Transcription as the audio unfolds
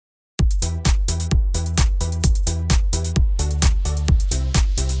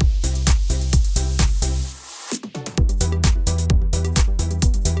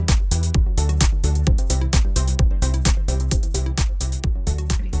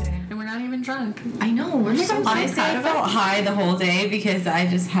been drunk. I know. We're so honestly, I felt high the whole day because I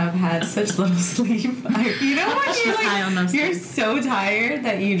just have had such little sleep. You know when you're so tired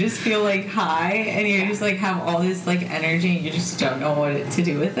that you just feel like high and you just like have all this like energy and you just don't know what to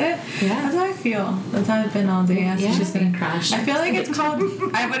do with it. Yeah. That's how I feel. That's how I've been all day. Yeah. She's just gonna crash. I feel like it's called,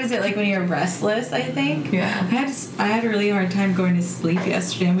 what is it, like when you're restless, I think? Yeah. I had a really hard time going to sleep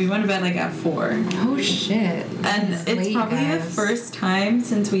yesterday and we went to bed like at 4. Oh, shit. And it's probably the first time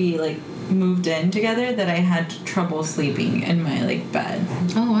since we like moved in together that I had trouble sleeping in my like bed.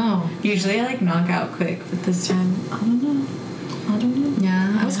 Oh, wow. Usually I like knock out quick, but this time I don't know.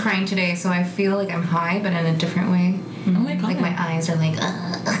 Yeah, I was crying today, so I feel like I'm high, but in a different way. Oh my god! Like my eyes are like.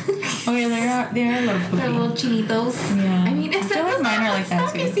 Oh yeah, they are a little poopy. They're little chinitos. Yeah. I mean, I feel like mine are like that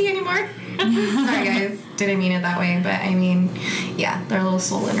not too. PC anymore. Sorry guys, didn't mean it that way, but I mean, yeah, they're a little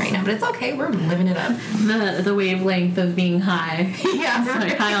swollen right now, but it's okay. We're living it up. The wavelength of being high. Yeah, it's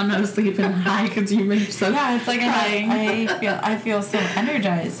like high on no sleep and high because you make so. Yeah, it's like crying. I feel so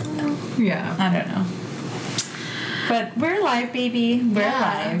energized. Yeah, I don't know. But we're live, baby. We're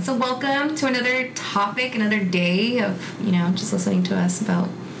live. So welcome to another topic, another day of just listening to us about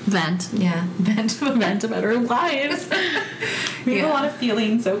vent about our lives. We have a lot of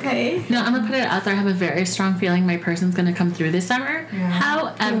feelings. Okay. No, I'm gonna put it out there. I have a very strong feeling my person's gonna come through this summer. Yeah.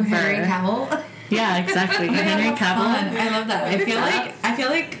 However, Henry Cavill. Yeah, exactly. Henry Cavill. I love that. I feel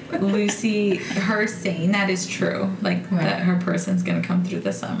like Lucy, her saying that is true. Like that her person's gonna come through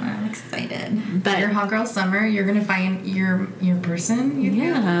the summer. I'm excited. But your hot girl summer, you're gonna find your person.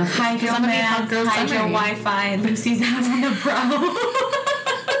 Yeah. Hi, girl, man. Hi, Joe Wi-Fi. Lucy's out on the pro.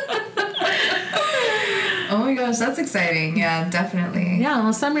 Oh my gosh, that's exciting. Yeah, definitely. Yeah,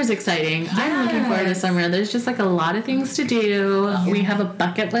 well, summer's exciting. Yes. I'm looking forward to summer. There's just like a lot of things to do. Yeah. We have a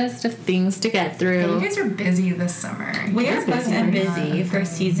bucket list of things to get through. Yeah, you guys are busy this summer. We are booked and busy for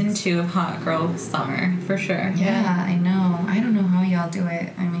season 2 of Hot Girl Summer, for sure. Yeah, I know. I don't know how y'all do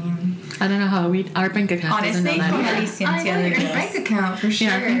it. I mean... I don't know how our bank account doesn't know that. Honestly, I know your bank account, for sure.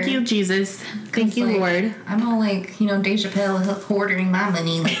 Yeah, thank you, Jesus. Thank you, Lord. I'm all like, Dave Chappelle hoarding my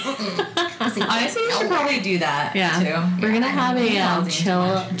money. Like, honestly, you should probably do that, too. We're going to have a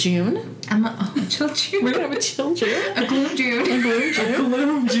chill June. A chill June. We're going to have a chill June. A gloom June. A gloom June. A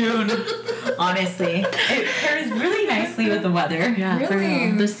gloom June. Honestly. It pairs really nicely with the weather. Yeah, really? For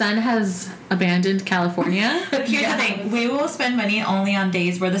real. The sun has abandoned California. But here's the thing. We will spend money only on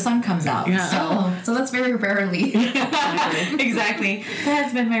days where the sun comes out. Yeah. So that's very rarely. Exactly. That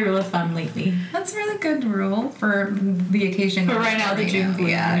has been my rule of thumb lately. That's a really good rule for the occasion. But right now, the June gloom.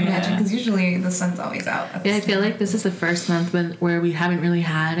 Yeah, imagine, because usually the sun's always out. Yeah, I feel like this is the first month where we haven't really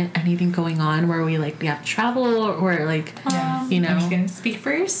had anything going on where we have to travel or like, I'm just going to speak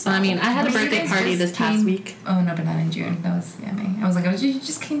for yourself. I mean, I had a birthday party this past week. Oh, no, but not in June. That was, May. I was like, you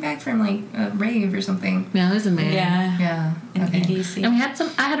just came back from like a rave or something. Yeah, it was in May. Yeah. In EDC.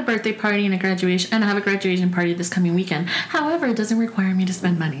 And I had a birthday party and a graduation, and I have a graduation party this coming weekend. However, it doesn't require me to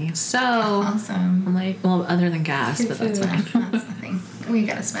spend money. So awesome. I'm like, well, other than gas, but that's fine. That's nothing. We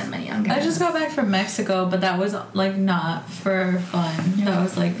gotta spend money on gas. I just got back from Mexico, but that was like not for fun. Yeah. That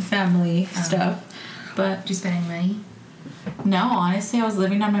was like family stuff. But did you spend any money? No, honestly, I was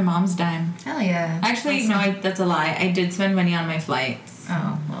living on my mom's dime. Hell yeah. Actually, that's a lie. I did spend money on my flights.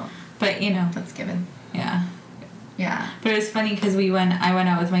 Oh, well. But, that's given. Yeah. Yeah. But it was funny because I went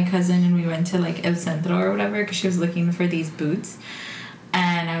out with my cousin and we went to like El Centro or whatever because she was looking for these boots.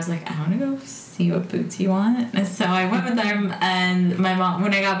 And I was like, I want to go see what boots you want. And so I went with them, and my mom,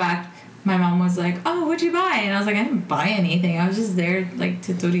 when I got back, my mom was like, oh, what'd you buy? And I was like, I didn't buy anything. I was just there, like,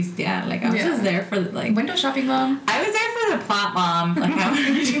 to turistear. Like, I was just there for, like... Window shopping, Mom? I was there for the plot, Mom. Like, I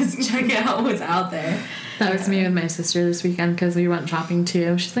wanted to just check out what's out there. That was me with my sister this weekend because we went shopping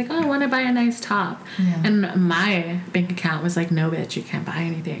too. She's like, oh, I want to buy a nice top. Yeah. And my bank account was like, no, bitch, you can't buy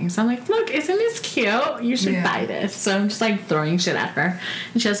anything. So I'm like, look, isn't this cute? You should buy this. So I'm just like throwing shit at her.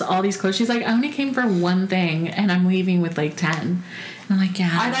 And she has all these clothes. She's like, I only came for one thing and I'm leaving with like 10. I'm like, yeah.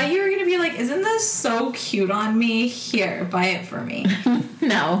 I thought you were going to be like, isn't this so cute on me? Here, buy it for me.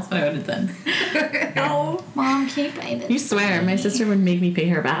 No. That's what I would have done. No. Mom, can't buy this. You swear, my sister would make me pay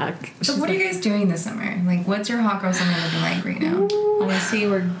her back. So what are you guys doing this summer? Like, what's your hot girl summer looking like right now? Honestly,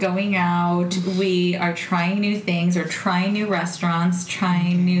 we're going out. We are trying new things. We're trying new restaurants,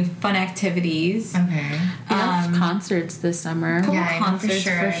 trying new fun activities. Okay. We have concerts this summer. Cool concerts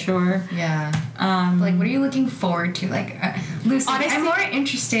for sure. Yeah. Like, what are you looking forward to? Like, Lucy, honestly, I'm more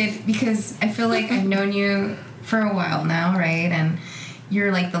interested because I feel like I've known you for a while now, right? And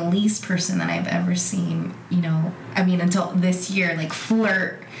you're like the least person that I've ever seen, until this year, like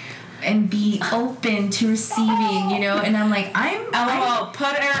flirt and be open to receiving, and I'm like, LOL,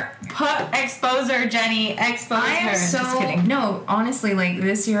 put Expose her, Jenny. Expose her. Just kidding. No, honestly, like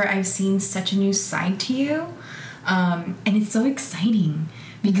this year I've seen such a new side to you. And it's so exciting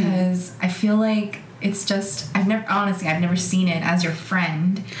because I feel like it's just, I've never seen it as your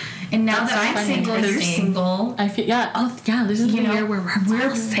friend. And now that I'm single, you're single. I feel, this is the year where we're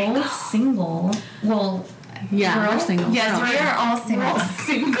both single. Well, we're single. Yes, we are all single. We're all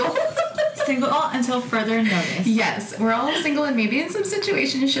single. Single until further notice. Yes, we're all single and maybe in some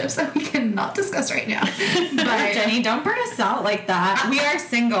situationships that we cannot discuss right now. But Jenny, don't burn us out like that. We are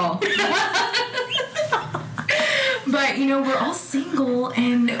single. But, we're all single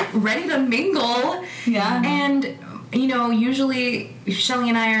and ready to mingle. Yeah. And, usually Shelly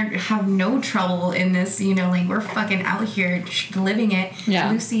and I have no trouble in this, like we're fucking out here living it.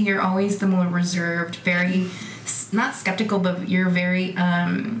 Yeah. Lucy, you're always the more reserved, very, not skeptical, but you're very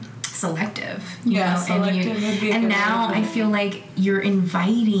selective. Selective. And now I feel like you're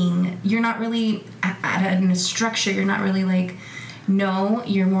inviting, you're not really in a structure, you're not really like, no,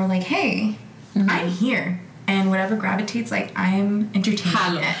 you're more like, hey, I'm here. And whatever gravitates, like, I'm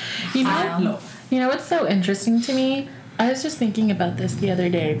entertaining it. You know what's so interesting to me? I was just thinking about this the other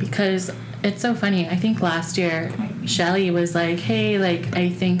day because it's so funny. I think last year, Shelly was like, hey, like, I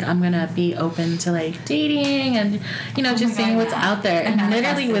think I'm going to be open to, like, dating and, just seeing what's out there. And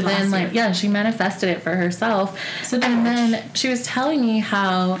literally within, she manifested it for herself. And then she was telling me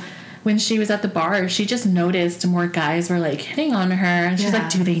how when she was at the bar, she just noticed more guys were, like, hitting on her. And she's like,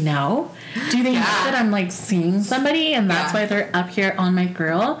 do they know? Do they know that I'm, like, seeing somebody? And that's why they're up here on my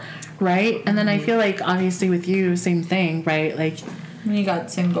girl, right? And then I feel like, obviously, with you, same thing, right? Like, when you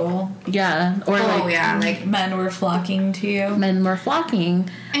got single. Yeah. Or, like men were flocking to you. Men were flocking.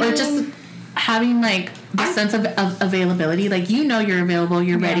 Or just having, like, the sense of availability. Like, you're available.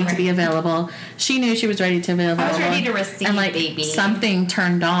 You're ready to be available. She knew she was ready to be available. I was ready to receive, and, like, baby. Something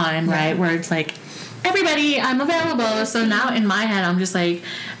turned on, right? Where it's like, everybody, I'm available. So now in my head, I'm just like,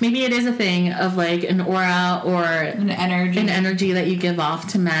 maybe it is a thing of like an aura or an energy that you give off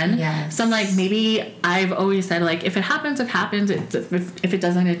to men. Yes. So I'm like, maybe I've always said like, if it happens, it happens. If it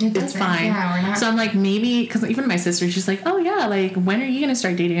doesn't, it's fine. Yeah, we're not. So I'm like, maybe, because even my sister, she's like, oh yeah, like when are you gonna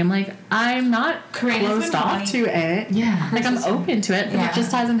start dating? I'm like, I'm not closed off to it. Yeah. Like I'm open to it, but it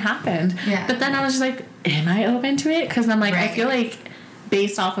just hasn't happened. Yeah. But then I was just like, am I open to it? Because I'm like, I feel like,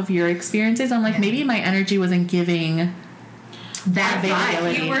 based off of your experiences, I'm like, maybe my energy wasn't giving that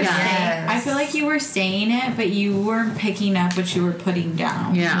availability. I feel like you were saying it, but you weren't picking up what you were putting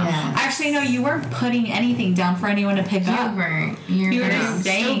down. Yeah. Actually, no, you weren't putting anything down for anyone to pick up. You weren't. You were just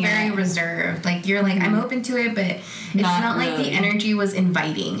still very reserved. Like, you're like, I'm open to it, but it's not like the energy was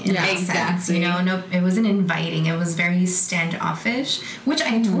inviting in that sense. No, it wasn't inviting. It was very standoffish, which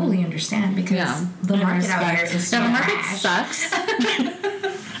I totally understand because the market out here is so the market sucks.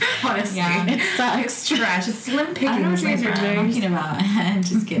 Honestly, it sucks. It's trash. It's slim pickings. I don't know what you're talking about. I'm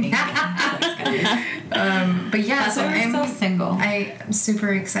just kidding. But yeah, that's so why we're still single. I'm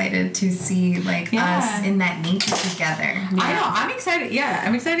super excited to see us in that nature together. I know. I'm excited. Yeah,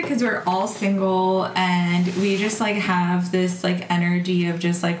 I'm excited because we're all single and we just like have this like energy of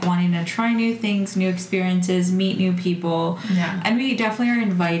just like wanting to try new things, new experiences, meet new people. Yeah, and we definitely are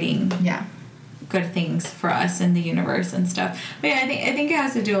inviting. Yeah. Good things for us in the universe and stuff. But yeah, I think it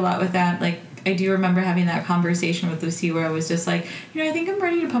has to do a lot with that. Like, I do remember having that conversation with Lucy where I was just like, I think I'm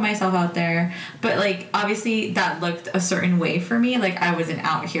ready to put myself out there. But like, obviously that looked a certain way for me. Like, I wasn't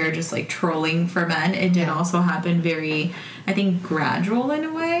out here just like trolling for men. It did also happen very, I think, gradual in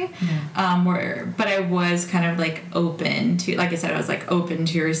a way. But I was kind of like open to, like I said, I was like open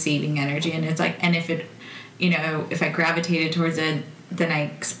to receiving energy. And it's like, and if it, if I gravitated towards it, then I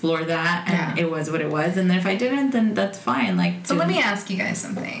explored that, and it was what it was. And then if I didn't, then that's fine. Like, so let me ask you guys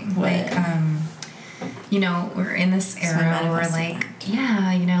something. What? Like, we're in this era where, like,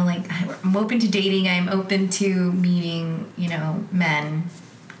 like I'm open to dating. I'm open to meeting, men,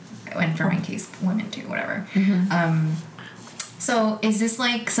 and for my case, women too, whatever. Mm-hmm. So is this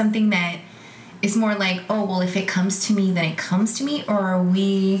like something that is more like, oh well, if it comes to me, then it comes to me, or are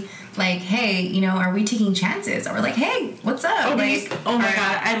we? Like, hey, are we taking chances? Or we're like, hey, what's up? Oh my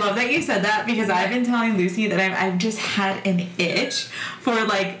God, I love that you said that because I've been telling Lucy that I've just had an itch for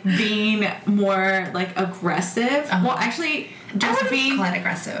like being more like aggressive. Well, actually, just being call it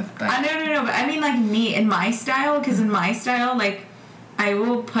aggressive. But no. But I mean like me in my style, because in my style, like, I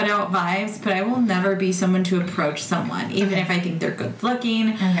will put out vibes, but I will never be someone to approach someone, even if I think they're good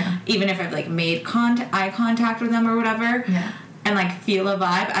looking, even if I've like made eye contact with them or whatever. Yeah. And like feel a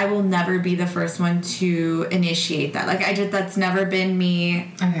vibe, I will never be the first one to initiate that. Like that's never been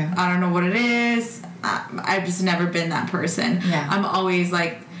me. Okay. I don't know what it is. I've just never been that person. Yeah. I'm always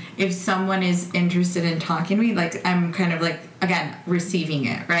like, if someone is interested in talking to me, like, I'm kind of like, again, receiving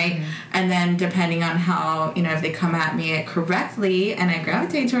it, right? Mm-hmm. And then depending on how, you know, if they come at me correctly and I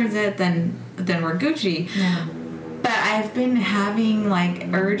gravitate towards it, then we're Gucci. Yeah. But I've been having, like,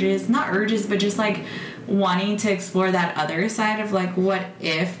 not urges, but just, like, wanting to explore that other side of, like, what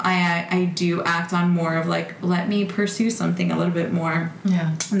if I do act on more of, like, let me pursue something a little bit more.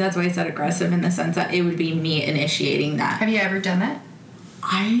 Yeah. And that's why I said aggressive, in the sense that it would be me initiating that. Have you ever done that?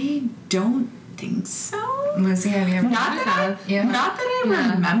 I don't think so. Lucy, have you ever Not that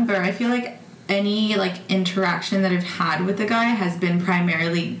I remember. I feel like any, like, interaction that I've had with a guy has been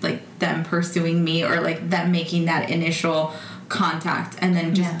primarily, like, them pursuing me, or, like, them making that initial contact and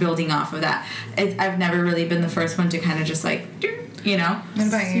then just building off of that. I've never really been the first one to kind of just, like, you know. What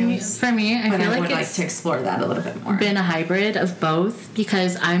about you? For me, I feel like would like to explore that a little bit more. Been a hybrid of both,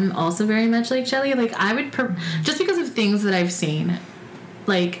 because I'm also very much like Shelly. Like, I would just because of things that I've seen,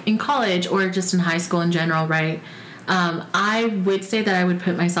 like in college or just in high school in general, right? I would say that I would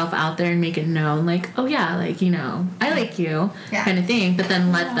put myself out there and make it known, like, oh yeah, like, you know, I like you, kind of thing. But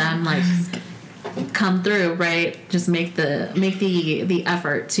then let them, like, come through, right? Just make the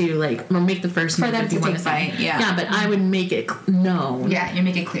effort to, like, or make the first move for them if you to want take to bite. Yeah, but I would make it known. Yeah, you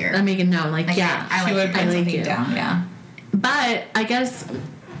make it clear. I make it known, like yeah, I like you. Down. Yeah. But I guess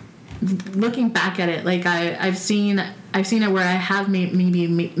looking back at it, like I've seen it where I have maybe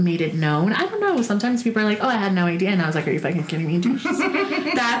made it known. I don't know. Sometimes people are like, "Oh, I had no idea," and I was like, "Are you fucking kidding me?"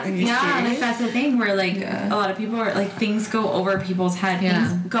 That's like that's the thing where, like, a lot of people are like, things go over people's head.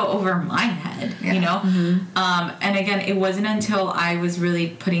 Things go over my head, you know. Mm-hmm. And again, it wasn't until I was really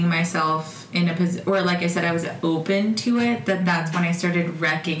putting myself in a position, or like I said, I was open to it, that's when I started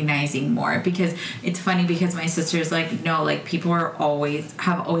recognizing more. Because it's funny, because my sister's like, no, like, people have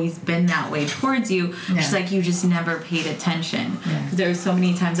always been that way towards you. She's like, you just never paid attention. There were so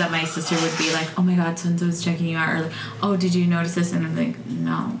many times that my sister would be like, oh my god, so-and-so's checking you out, or like, oh, did you notice this? And I'm like,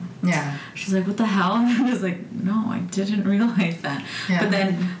 no. Yeah. She's like, what the hell? And I was like, no, I didn't realize that. But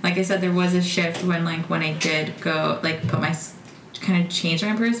then, like I said, there was a shift when I did go, like, kind of change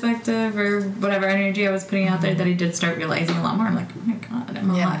my perspective or whatever energy I was putting out there, that I did start realizing a lot more. I'm like, oh my god, I'm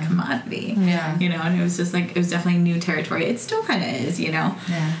a hot commodity. Yeah. You know, and it was just like, it was definitely new territory. It still kind of is, you know.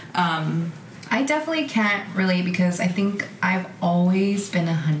 Yeah. I definitely can't relate, because I think I've always been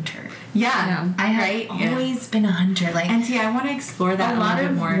a hunter. Yeah. I have always been a hunter. Like, and see, I want to explore that a lot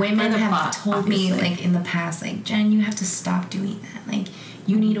of more. Women have told me, like, in the past, like, Jen, you have to stop doing that. Like,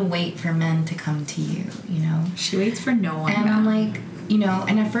 you need to wait for men to come to you, you know? She waits for no one. And I'm like, you know,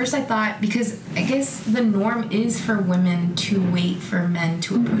 and at first I thought, because I guess the norm is for women to wait for men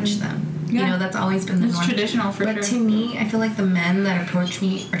to approach them. Yeah. You know, that's always been the norm. It's traditional for sure. But to me, I feel like the men that approach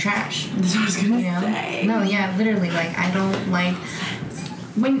me are trash. That's what I was going to say. No, yeah, literally. Like, I don't like...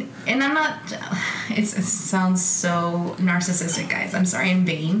 And I'm not... It sounds so narcissistic, guys. I'm sorry, and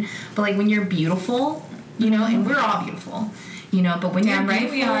vain. But, like, when you're beautiful, you know, and we're all beautiful, you know, but when you're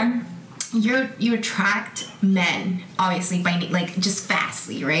beautiful, we are. You attract men, obviously, by, like, just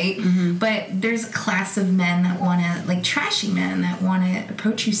fastly, right? Mm-hmm. But there's a class of men that want to, like, trashy men that want to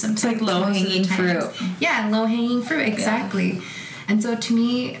approach you sometimes. It's like low-hanging fruit. Yeah, low-hanging fruit, exactly. Yeah. And so to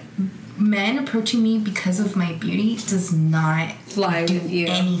me, men approaching me because of my beauty does not do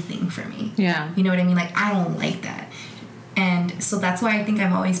anything for me. Yeah. You know what I mean? Like, I don't like that. And so that's why I think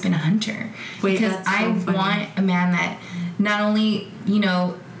I've always been a hunter. Because I want a man that not only, you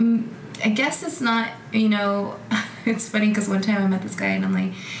know... I guess it's not, you know, it's funny because one time I met this guy and I'm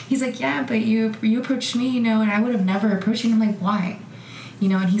like, he's like, yeah, but you approached me, you know, and I would have never approached you. And I'm like, why? You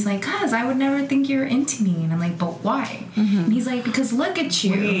know, and he's like, cause I would never think you're into me. And I'm like, but why? Mm-hmm. And he's like, because look at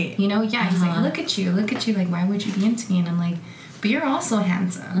you. You know, yeah, he's like, look at you. Like, why would you be into me? And I'm like, but you're also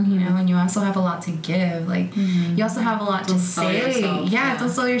handsome, you know, and you also have a lot to give. Like, you also have a lot to say. Don't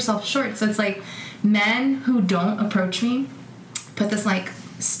sell yourself short. So it's like, men who don't approach me put this, like,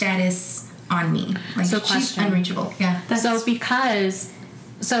 status on me. Like, so she's unreachable. Yeah.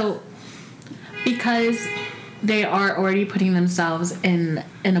 Because they are already putting themselves in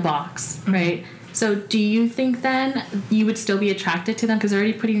a box, mm-hmm. right? So do you think then you would still be attracted to them because they're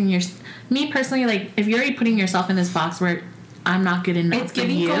already putting me personally, like, if you're already putting yourself in this box where I'm not good enough it's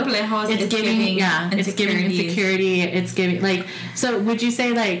giving complejos, it's giving insecurity, it's giving, like, so would you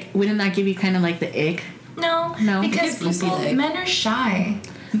say, like, wouldn't that give you kind of like the ick? No, because men are shy.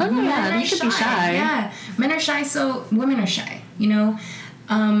 Oh, no, yeah, you should be shy. Yeah, men are shy, so women are shy, you know?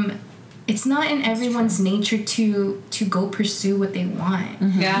 It's not in everyone's nature to go pursue what they want.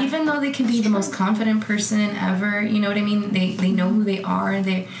 Mm-hmm. Yeah. Even though they can be the most confident person ever, you know what I mean? They know who they are,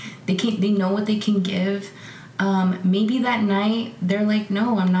 they know what they can give. maybe that night they're like,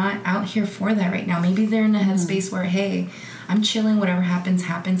 no, I'm not out here for that right now. Maybe they're in a headspace where, hey, I'm chilling, whatever happens.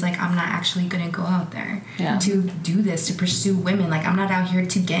 Like, I'm not actually gonna go out there to do this, to pursue women. Like, I'm not out here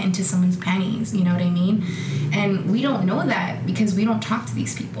to get into someone's panties, you know what I mean? And we don't know that because we don't talk to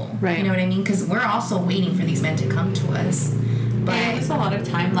these people, right? You know what I mean? Because we're also waiting for these men to come to us. But you lose a lot of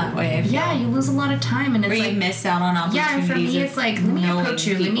time that way. Yeah, you lose a lot of time, and it's like you miss out on opportunities. Yeah, and for me, it's like, let me approach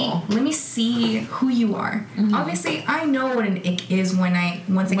you. Let me see who you are. Obviously, I know what an ick is once I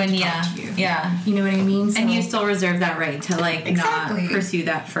get to talk to you. Yeah, you know what I mean. So, and you still reserve that right to like not pursue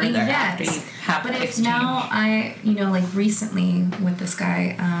that further after you have but that if exchange. now like recently with this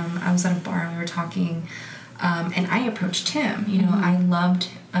guy, I was at a bar and we were talking, and I approached him. You know, I loved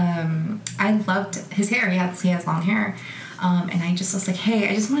his hair. He has long hair. And I just was like, hey,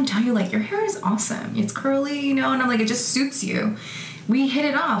 I just want to tell you, like, your hair is awesome. It's curly, you know, and I'm like, it just suits you. We hit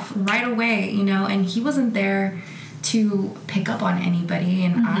it off right away, you know, and he wasn't there to pick up on anybody,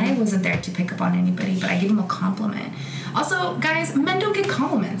 and I wasn't there to pick up on anybody, but I gave him a compliment. Also, guys, men don't get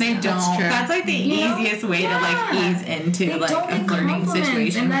compliments. They don't. That's like the easiest way to like ease into like a flirting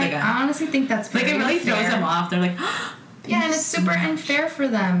situation with a guy. I honestly think that's very like it really throws them off. They're like, yeah, and it's super unfair for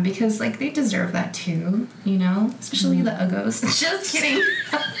them because, like, they deserve that too, you know? Especially the uggos. Just kidding.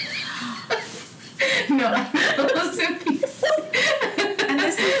 No, I wasn't these. And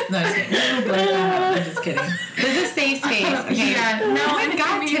this is... No, I'm just kidding. This is safe space, okay? Yeah, no, oh my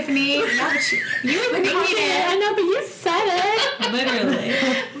God, Tiffany. You admitted it. I know, but you said it. Literally.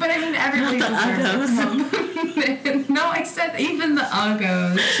 But I mean, everybody deserves it. No, I said even the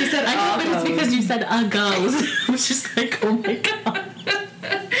uggos. She said, I know, but it's because you said uggos. I was just like, oh my God.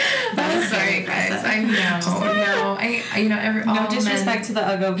 I'm sorry, guys. I know. No disrespect to the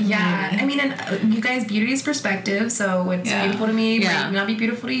uggo community. Yeah, I mean, and you guys, beauty is perspective, so what's beautiful to me might not be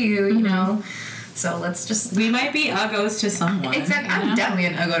beautiful to you, you know? So let's just... We might be uggos to someone. Exactly. I'm definitely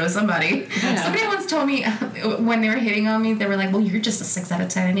an uggo to somebody. Yeah. Somebody once told me, when they were hitting on me, they were like, well, you're just a 6 out of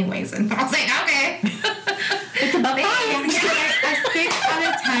 10 anyways. And I was like, okay. It's about 5. A 6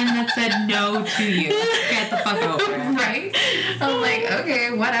 out of 10 that said no to you. Get the fuck over it. Right? I'm like,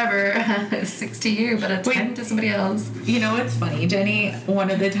 okay, whatever. 6 to you, but a 10 to somebody else. You know what's funny, Jenny?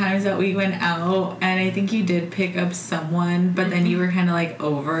 One of the times that we went out, and I think you did pick up someone, but then you were kind of like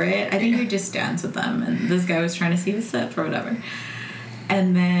over it. I think you just danced with them, and this guy was trying to see the slip or whatever.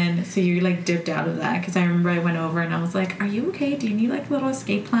 And then, so you like dipped out of that, because I remember I went over and I was like, are you okay? Do you need like a little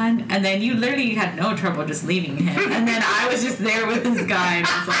escape plan? And then you literally had no trouble just leaving him. And then I was just there with this guy, and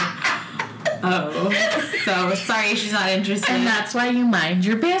I was like, oh, so sorry she's not interested. And that's why you mind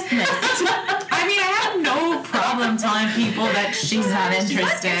your business. I mean, I have no problem telling people that she's not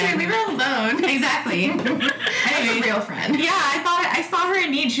interested. Leave her alone. Exactly. Anyways, a real friend. Yeah, I saw her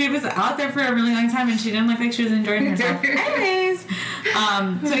in need. She was out there for a really long time, and she didn't look like she was enjoying herself. Anyways,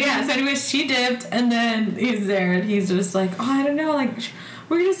 so anyways, she dipped, and then he's there, and he's just like, oh, I don't know, like,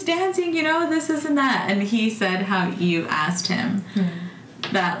 we're just dancing, you know, this, and that. And he said how you asked him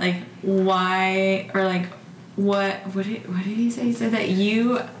that, like, why, or like, what did he say? He said that I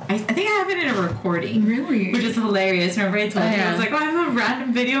think I have it in a recording. Really? Which is hilarious. Remember I told you? I was like, oh, I have a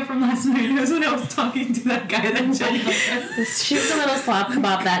random video from last night. It was when I was talking to that guy that Jenny. She was a little slop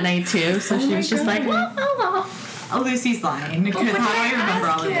kebab that night too, so she was just like, Lucy's lying, because how do I remember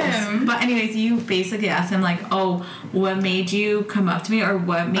all of this? But anyways, you basically asked him like, oh, what made you come up to me, or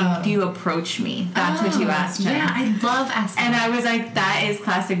what made you approach me? That's what you asked him. Yeah, I love asking. And I was like, that is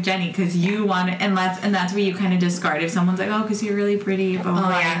classic Jenny, because you want to, and that's where you kind of discard if someone's like, oh, because you're really pretty, blah blah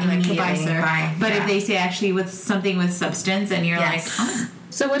blah. Like, goodbye, sir. Bye. But if they say actually with something with substance, and you're like, oh.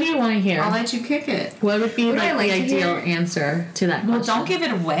 So what do you want to hear? I'll let you kick it. What would be like the ideal answer to that question? Well, don't give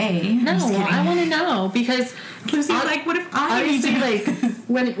it away. No, I want to know, because Lucy's like, what if I obviously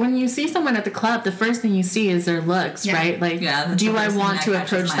like when you see someone at the club, the first thing you see is their looks, right? Like, do I want to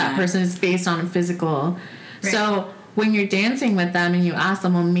approach that person? It's based on physical. Right. So when you're dancing with them and you ask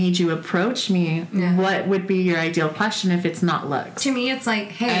them, what made you approach me? What would be your ideal question if it's not looks? To me, it's like,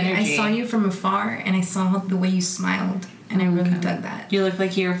 hey, energy. I saw you from afar, and I saw the way you smiled. And I really dug that. You look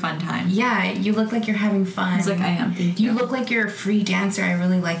like you're a fun time. Yeah, you look like you're having fun. It's like, I am. You look like you're a free dancer. I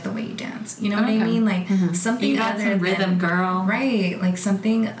really like the way you dance. You know what I mean? Like, something you got other some rhythm, girl. Right. Like,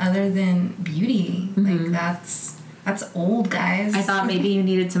 something other than beauty. Like, that's old, guys. I thought maybe you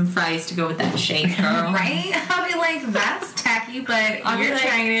needed some fries to go with that shake, girl. Right? I'll be like, that's tacky, but you're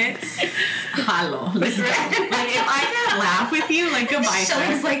trying it. Hello. Let's go. Like, if I can't laugh with you, like, goodbye.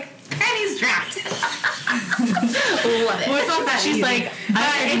 Shelly's like, panties dropped. Love it. Well, it's not that She's easy. like, But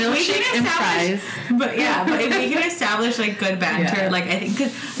I if have we can milkshake and establish- fries. But if we can establish like good banter, like I think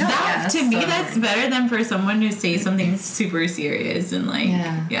because to me that's better than for someone to say something super serious and like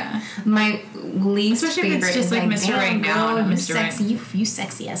My least especially favorite if it's just is like Mr. Right Now, you Mr. sexy, Right. you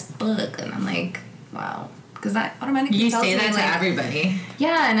sexy as fuck, and I'm like, wow, because that automatically You tells say me, that to like, everybody.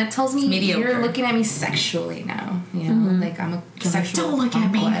 Yeah, and it tells me mediocre. you're looking at me sexually now. You know, like I'm a sexual don't look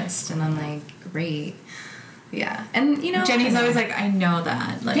at me. conquest, and I'm like, great. Yeah, and you know, Jenny's always like, I know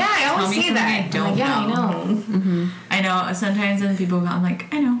that. Like, yeah, I tell always me say something that. I don't like, yeah, know. I know. Mm-hmm. I know. Sometimes when people go, I'm like,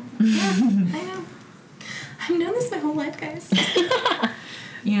 I know. Yeah, I know. I've known this my whole life, guys.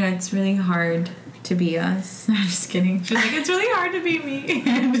 You know, it's really hard to be us. I'm just kidding. She's like, it's really hard to be me.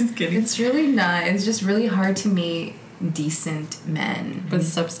 I'm just kidding. It's really not. It's just really hard to meet decent men With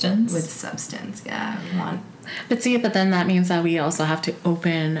substance? With substance, yeah. But then that means that we also have to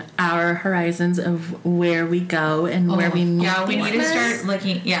open our horizons of where we go and where we meet. Yeah, we need to start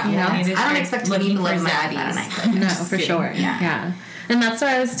looking. Yeah, we need to I start don't expect to looking meet for my zaddies. No, for sure. Yeah. And that's what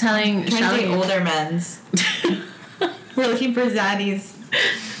I was telling Trying to Shelly. date older men's. We're looking for zaddies.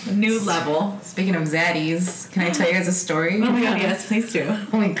 New level. Speaking of zaddies, can I tell you guys a story? Oh my god, yes, please do.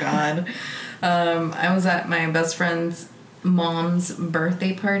 Oh my god. I was at my best friend's mom's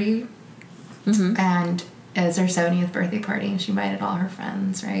birthday party, and it's her 70th birthday party, and she invited all her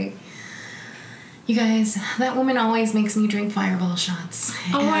friends, right? You guys, that woman always makes me drink Fireball shots.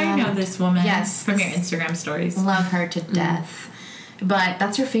 Oh, I know this woman. Yes. From your Instagram stories. Love her to death. But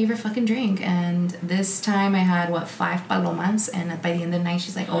that's her favorite fucking drink. And this time I had, 5 palomas. And by the end of the night,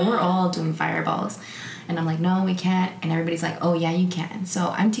 she's like, oh, we're all doing Fireballs. And I'm like, no, we can't. And everybody's like, oh, yeah, you can.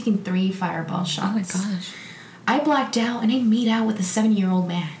 So I'm taking 3 Fireball shots. Oh my gosh. I blacked out and I made out with a 70-year-old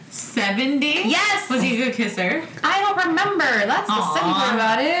man. 70? Yes! Was he a good kisser? I don't remember. That's the funny part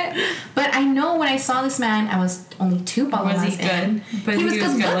about it. But I know when I saw this man, I was only 2 palomas Was he in. good? But he was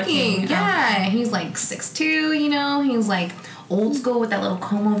good good looking. Yeah. He's like 6'2", you know. He was like old school with that little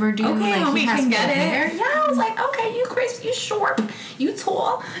comb over dude. Okay, like we can get it. Hair. Yeah, I was like, okay, you crisp, you short, you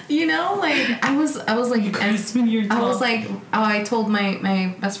tall, you know, like I was like, you crisp and you're tall. I was like, I told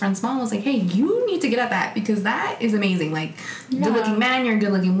my best friend's mom, I was like, hey, you need to get at that because that is amazing. Like, good looking man, you're a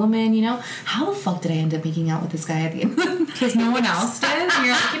good looking woman, you know. How the fuck did I end up making out with this guy at the end? Because no one else did. And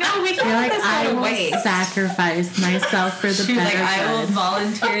you're like, you know, we can You're like, I will sacrifice myself for the She's better like, I will good.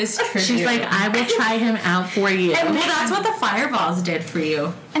 volunteer as tribute. She's like, I will try him out for you. well, that's what the Fireballs did for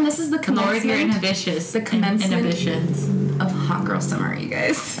you. And this is the Lowered your commencement. inhibitions. The commencement inhibitions. of Hot Girl Summer, you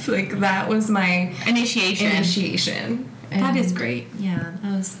guys. Like, that was my Initiation. That is great. Yeah,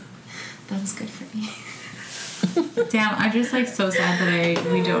 that was good for me. Damn, I'm just like so sad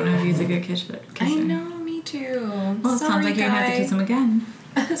that we don't know if he's a good kisser. I know, me too. Well, it sounds like you're gonna have to kiss him again.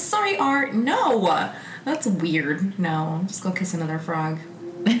 Sorry, Art. No, that's weird. No, just go kiss another frog.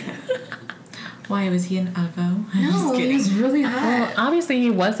 Why was he an uggo? I'm No, just he kidding. was really hot. Well, obviously he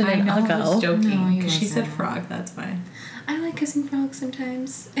wasn't I an know, I was uggo. joking. No, he 'Cause she said wasn't. frog. That's why. I like kissing frogs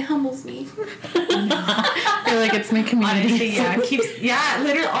sometimes. It humbles me. I feel like it's my community. Honestly, yeah,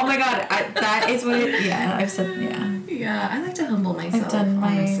 literally. Oh my god, that is what it. Yeah, I've said Yeah, I like to humble myself. I've done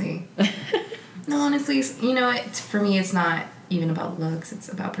my. Honestly. No, honestly, you know, for me, it's not even about looks. It's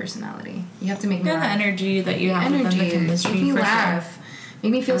about personality. You have to make me Yeah, the laugh. energy that you have with them, the chemistry. Make me for laugh.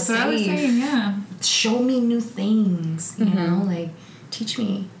 Make me feel That's what I was safe. saying, yeah. Show me new things. You know, like teach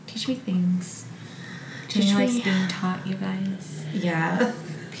me things. Jenny likes being taught, you guys. Yeah.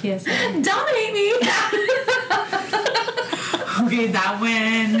 PSA. Dominate me. Okay, that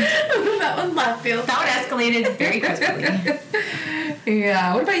one left field. That one escalated very quickly.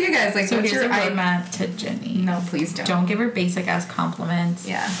 Yeah. What about you guys? Like, So what's here's your a roadmap to Jenny. No, please don't. Don't give her basic ass compliments.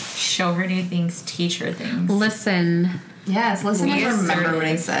 Yeah. Show her new things. Teach her things. Listen. Yes, listen Be and remember what I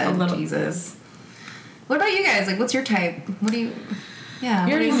assertive. said. A little- Jesus. What about you guys? Like, what's your type? What do you... Yeah.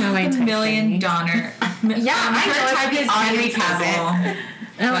 You already know my type. $1,000,000. Yeah, I know. Her type is Henry Cavill.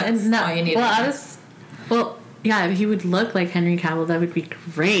 Yeah, if he would look like Henry Cavill, that would be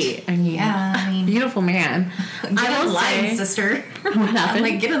great. I mean, Yeah, I mean... beautiful man. Get I in will line, say, sister. what happened?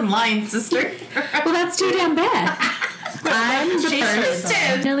 Like, get in line, sister. Well, that's too damn bad. I'm the person.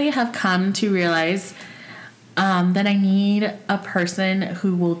 I really have come to realize that I need a person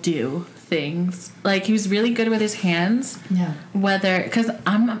who will do things. Like, he was really good with his hands. Yeah. Because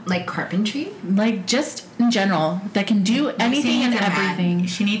I'm Like carpentry? like just in general that can do anything and everything.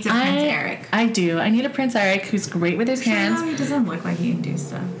 She needs a Prince Eric. I do. I need a Prince Eric who's great with his hands. He doesn't look like he can do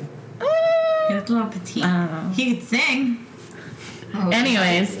stuff. He's a little petite. I don't know. He could sing. Oh,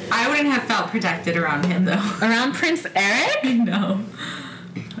 Anyways, I wouldn't have felt protected around him though. around Prince Eric? No.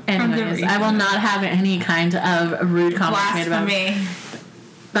 Anyways, I will not have any kind of rude comment made about me.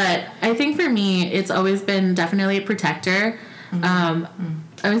 But I think for me, it's always been definitely a protector. I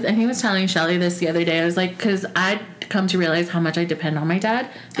think I was telling Shelly this the other day. I was like, because I'd come to realize how much I depend on my dad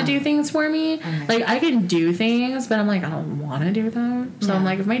to do things for me. Like, I can do things, but I'm like, I don't want to do them. So I'm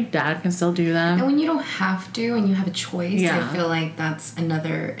like, if my dad can still do them. And when you don't have to and you have a choice, I feel like that's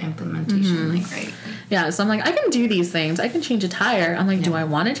another implementation. Like, right? Yeah, so I'm like, I can do these things. I can change a tire. I'm like, do I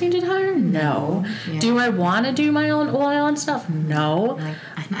want to change a tire? No. Do I want to do my own oil and stuff? No.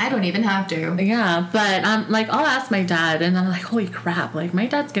 Like, I don't even have to. Yeah, but like, I'll ask my dad, and I'm like, holy crap, like, my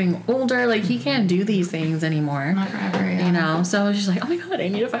dad's getting older. Like, he can't do these things anymore. Not forever, you know? So I was just like, oh my god, I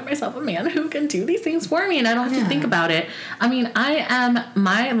need to find myself a man who can do these things for me, and I don't have to think about it. I mean,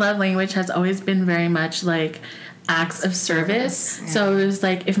 my love language has always been very much like acts of service. So it was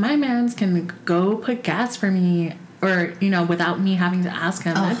like, if my mans can go put gas for me, or, you know, without me having to ask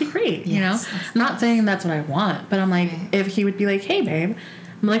him, that'd be great, you know? I'm not saying that's what I want, but I'm like, if he would be like, hey, babe,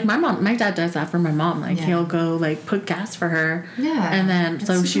 like, my dad does that for my mom. Like, he'll go, like, put gas for her. Yeah. And then,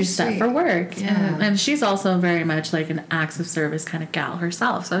 so she's set for work. Yeah. And she's also very much, like, an acts of service kind of gal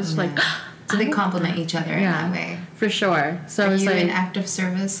herself. So I was just like... So they complement each other in that way. For sure. So are it's you like... an act of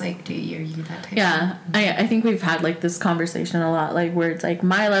service? Like, are you that type of... I think we've had, like, this conversation a lot, like, where it's, like,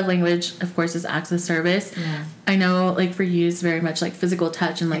 my love language, of course, is acts of service. Yeah. I know, like, for you, it's very much, like, physical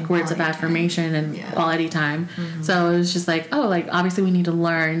touch and, like, words of affirmation and quality time. So it was just like, oh, like, obviously we need to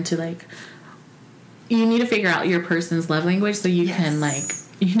learn to, like... You need to figure out your person's love language so you can, like...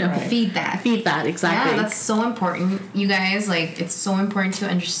 You know, feed that, exactly. Yeah, that's so important, you guys. Like, it's so important to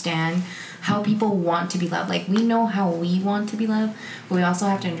understand how people want to be loved. Like, we know how we want to be loved, but we also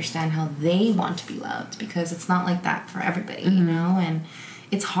have to understand how they want to be loved, because it's not like that for everybody, you know? And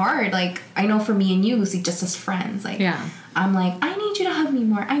it's hard. Like, I know for me and you, Lucy, just as friends, like, I'm like, I need you to hug me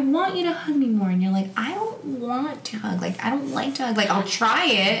more. I want you to hug me more. And you're like, I don't want to hug. Like, I don't like to hug. Like, I'll try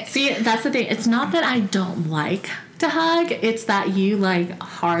it. See, that's the thing. It's not that I don't like to hug. It's that you like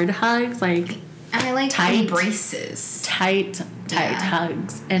hard hugs. Like, and I like tight embraces. Tight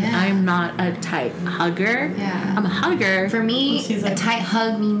hugs. And I'm not a tight hugger. Yeah. I'm a hugger. For me, a tight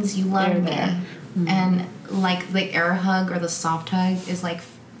hug means you love me. And, like, the air hug or the soft hug is, like,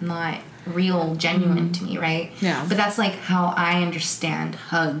 not real, genuine to me, right? Yeah. But that's, like, how I understand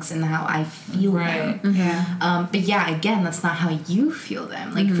hugs and how I feel them. Yeah. But yeah, again, that's not how you feel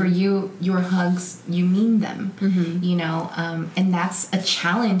them. Like, for you, your hugs, you mean them. You know, and that's a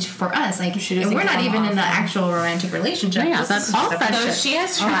challenge for us. Like, and we're not even in an actual romantic relationship. Yeah, that's all friendships. So she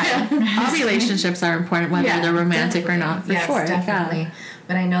has tried. All relationships are important, whether they're romantic or not, for sure. Definitely.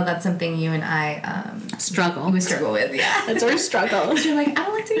 But I know that's something you and I struggle. We struggle with, That's our struggle. You're like, I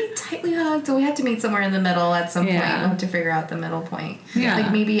don't like to be tightly hugged, so we have to meet somewhere in the middle at some point. We have to figure out the middle point. Yeah.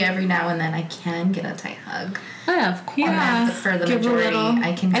 Like, maybe every now and then I can get a tight hug. Oh, yeah, of course. Yeah. For the majority,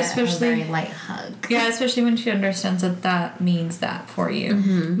 I can get a very light hug. Yeah, especially when she understands that means that for you.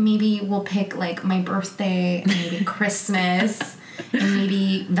 Maybe we'll pick, like, my birthday, and maybe Christmas, and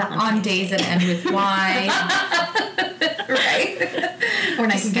maybe on days that end with Y. Right? Or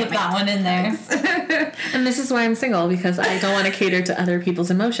I can get that one in there. And this is why I'm single, because I don't want to cater to other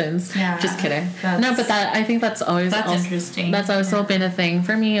people's emotions. Yeah. Just kidding. No, but I think that's always... That's interesting. That's also been a thing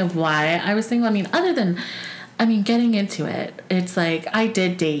for me of why I was single. I mean, other than... getting into it, it's like, I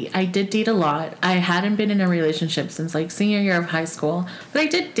did date a lot. I hadn't been in a relationship since, like, senior year of high school, but I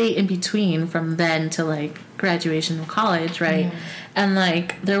did date in between from then to, like, graduation of college, right? And,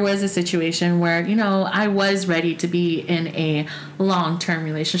 like, there was a situation where, you know, I was ready to be in a long-term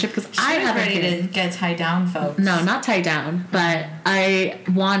relationship, because I haven't ready to get tied down, folks. No, not tied down, but I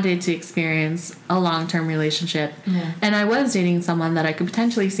wanted to experience a long-term relationship, and I was dating someone that I could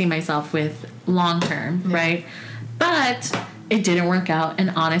potentially see myself with long-term, right? But it didn't work out,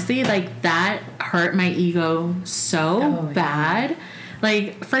 and honestly, like, that hurt my ego so bad.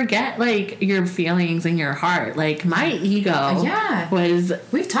 Like, forget, like, your feelings and your heart. Like, my ego was...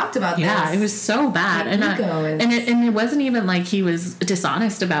 We've talked about this. Yeah, it was so bad. And it wasn't even like he was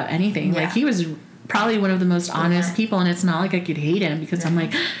dishonest about anything. Like, he was probably one of the most honest people, and it's not like I could hate him, because I'm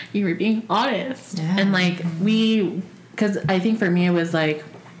like, you were being honest. And, like, because I think for me it was like,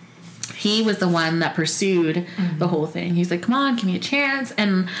 he was the one that pursued the whole thing. He's like, come on, give me a chance.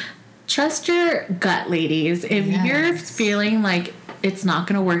 And trust your gut, ladies. If you're feeling like it's not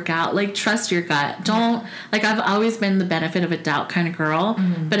going to work out, like, trust your gut. Don't, like, I've always been the benefit of a doubt kind of girl,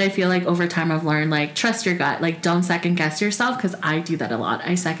 but I feel like over time I've learned, like, trust your gut. Like, don't second guess yourself, because I do that a lot.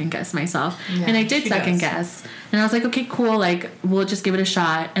 I second guess myself. And I did second guess. And I was like, okay, cool, like, we'll just give it a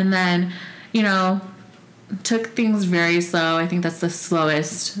shot. And then, you know, took things very slow. I think that's the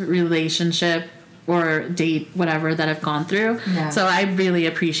slowest relationship or date, whatever, that I've gone through. Yeah. So I really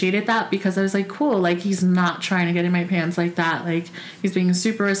appreciated that because I was like, cool, like, he's not trying to get in my pants like that. Like, he's being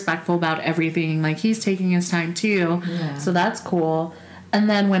super respectful about everything. Like, he's taking his time too. Yeah. So that's cool. And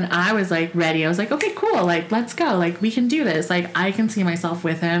then when I was, like, ready, I was like, okay, cool. Like, let's go. Like, we can do this. Like, I can see myself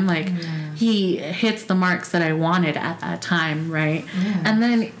with him. Like, he hits the marks that I wanted at that time, right? Yeah. And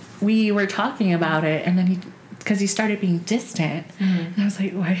then we were talking about it, and then because he started being distant. And I was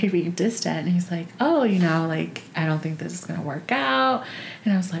like, why are you being distant? And he's like, oh, you know, like, I don't think this is going to work out.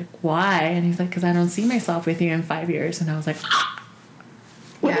 And I was like, why? And he's like, because I don't see myself with you in 5 years. And I was like,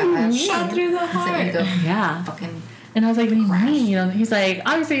 what do you mean? Shot through the heart. Yeah. Fucking and I was like, what do you crash. mean? You know, he's like,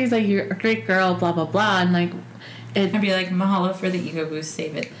 obviously, he's like, you're a great girl, blah, blah, blah. And, like, I'd be like, mahalo for the ego boost,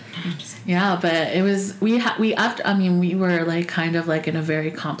 save it. yeah, but it was, we were, like, kind of, like, in a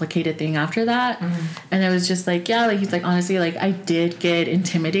very complicated thing after that. And it was just, like, yeah, like, he's like, honestly, like, I did get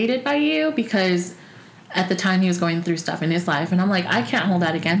intimidated by you because at the time he was going through stuff in his life. And I'm like, I can't hold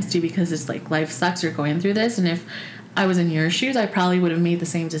that against you because it's, like, life sucks, you're going through this. And if I was in your shoes, I probably would have made the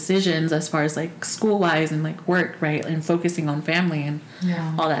same decisions as far as, like, school-wise and, like, work, right? And focusing on family and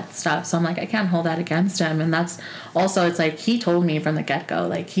all that stuff. So I'm like, I can't hold that against him. And that's also, it's like, he told me from the get-go,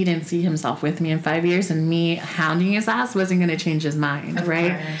 like, he didn't see himself with me in 5 years, and me hounding his ass wasn't going to change his mind, of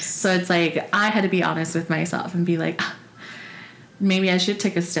right? course. So it's like, I had to be honest with myself and be like, maybe I should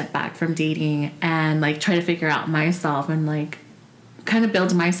take a step back from dating and, like, try to figure out myself and, like, kind of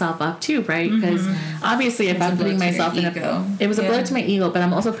build myself up too, right? Because obviously if I'm putting myself in it was a blow to my ego, but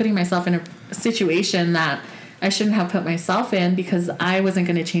I'm also putting myself in a situation that I shouldn't have put myself in because I wasn't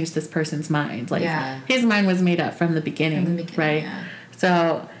going to change this person's mind. Like, his mind was made up from the beginning, right? Yeah.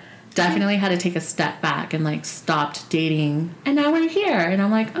 So definitely had to take a step back and, like, stopped dating, and now we're here, and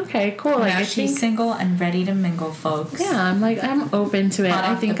I'm like, okay, cool. Like, now she's single and ready to mingle, folks. Yeah, I'm like, I'm open to it.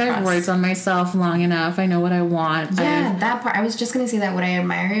 I think I've worked on myself long enough. I know what I want. Yeah, that part. I was just gonna say that what I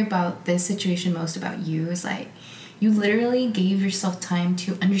admire about this situation most about you is, like, you literally gave yourself time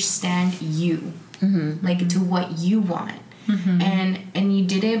to understand you, like, to what you want, and you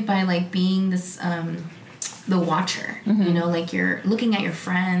did it by, like, being this the watcher, you know, like, you're looking at your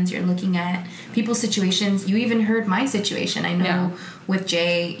friends, you're looking at people's situations. You even heard my situation. I know with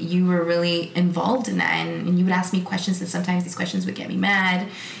Jay, you were really involved in that, and you would ask me questions, and sometimes these questions would get me mad,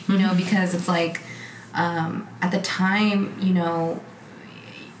 you know, because it's like, at the time, you know,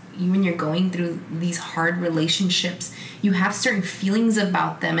 when you're going through these hard relationships, you have certain feelings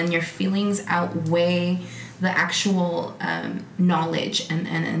about them, and your feelings outweigh the actual knowledge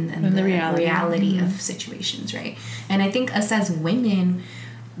and the reality of situations, right? And I think us as women,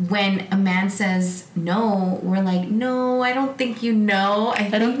 when a man says no, we're like, no, I don't think you know. I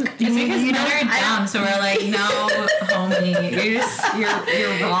think it's because men are dumb, so we're like, no, homie,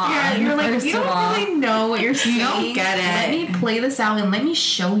 you're wrong. Yeah, you're like, you don't really know what you're saying. You don't get it. Let me play this out and let me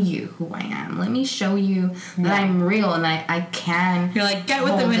show you who I am. Let me show you that I'm real and I can. You're like, get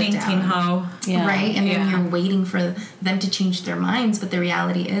with the winning team, ho. Yeah. Right? And then you're waiting for them to change their minds, but the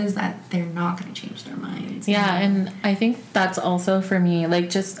reality is that they're not going to change their minds. Yeah, and I think that's also for me,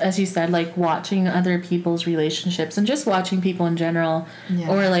 like, just as you said, like, watching other people's relationships and just watching people in general,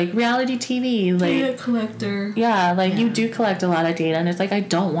 or, like, reality TV, like, data collector. Yeah, like, you do collect a lot of data, and it's like, I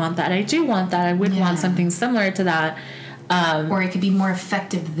don't want that. I do want that. I would want something similar to that. Or it could be more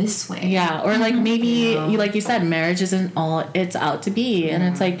effective this way. Yeah, or, like, maybe, like you said, marriage isn't all it's out to be. And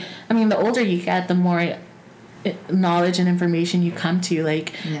it's like, I mean, the older you get, the more knowledge and information you come to.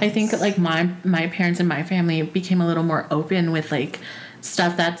 Like, I think, like, my parents and my family became a little more open with, like,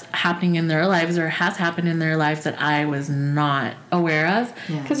 stuff that's happening in their lives or has happened in their lives that I was not aware of.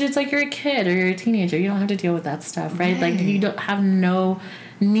 Because it's like, you're a kid or you're a teenager. You don't have to deal with that stuff, right? Like, you don't have no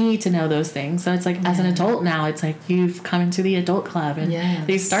need to know those things. So it's like, as an adult now, it's like, you've come into the adult club and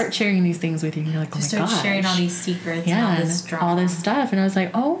they start sharing these things with you, and you're like, oh my gosh. Start sharing all these secrets and all this drama. All this stuff. And I was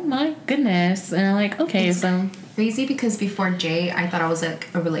like, oh my goodness. And I'm like, okay, it's so crazy, because before Jay, I thought I was, like,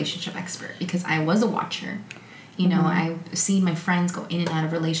 a relationship expert because I was a watcher. You know, I've seen my friends go in and out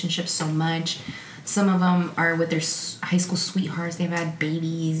of relationships so much. Some of them are with their high school sweethearts. They've had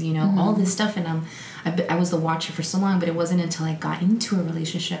babies, you know, all this stuff. And I was the watcher for so long, but it wasn't until I got into a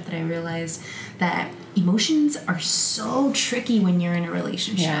relationship that I realized that emotions are so tricky when you're in a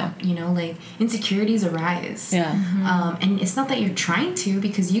relationship. Yeah. You know, like, insecurities arise. Yeah. And it's not that you're trying to,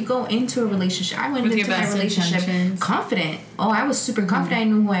 because you go into a relationship. I went into my relationship confident. Oh, I was super confident. I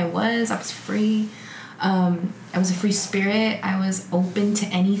knew who I was. I was free. I was a free spirit. I was open to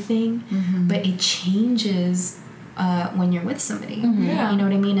anything, but it changes when you're with somebody. Yeah. You know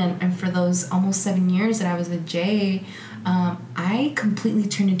what I mean? And for those almost 7 years that I was with Jay, I completely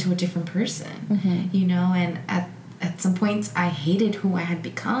turned into a different person. You know, and at some points I hated who I had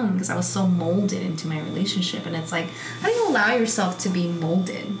become because I was so molded into my relationship. And it's like, how do you allow yourself to be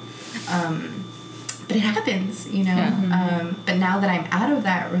molded? But it happens, you know. But now that I'm out of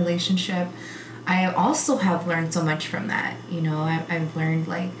that relationship, I also have learned so much from that. You know, I've learned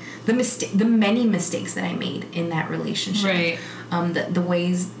like the many mistakes that I made in that relationship. Right. The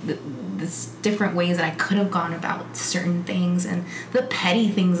ways, the different ways that I could have gone about certain things, and the petty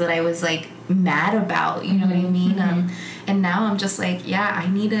things that I was like mad about. You know what I mean? And now I'm just like, yeah, I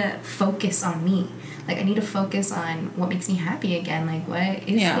need to focus on me. Like, I need to focus on what makes me happy again. Like, what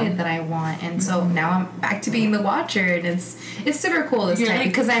is it that I want? And so now I'm back to being the watcher, and it's super cool this time, like,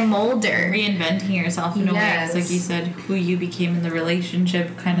 because I'm molder. Reinventing yourself in a way. It's like you said, who you became in the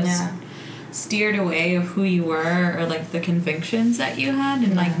relationship kind of steered away of who you were, or like the convictions that you had.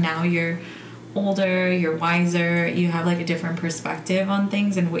 And like now you're older, you're wiser, you have like a different perspective on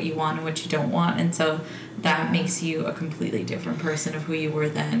things and what you want and what you don't want. And so that makes you a completely different person of who you were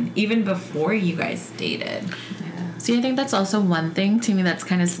then, even before you guys dated. See, I think that's also one thing to me that's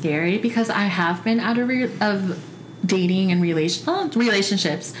kind of scary, because I have been out of dating and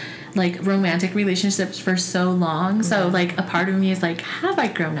relationships, like romantic relationships, for so long. So like a part of me is like, have I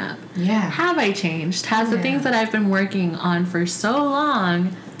grown up? Have I changed? Has the things that I've been working on for so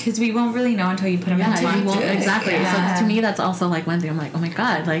long? Because we won't really know until you put them into practice. Exactly. So to me, that's also like one thing. I'm like, oh my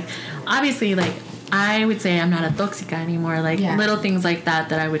God, like obviously, like I would say I'm not a toxica anymore. Like little things like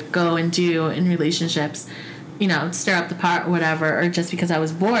that I would go and do in relationships, you know, stir up the pot or whatever, or just because I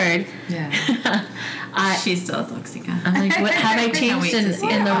was bored. She's still a toxica. I'm like, what have I changed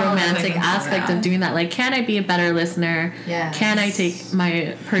in the romantic aspect of doing that? Like, can I be a better listener? Can I take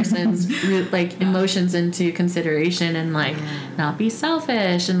my person's like emotions into consideration and like not be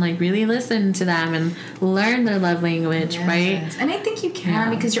selfish and like really listen to them and learn their love language, right? And I think you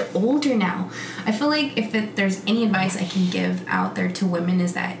can because you're older now. I feel like if there's any advice I can give out there to women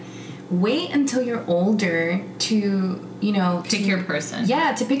is that wait until you're older to, you know, pick your person.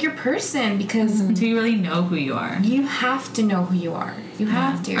 Yeah, to pick your person, because until you really know who you are. You have to know who you are. You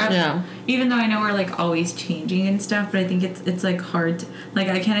have to. Even though I know we're like always changing and stuff, but I think it's like hard to, like,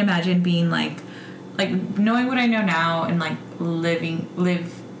 I can't imagine being like knowing what I know now and like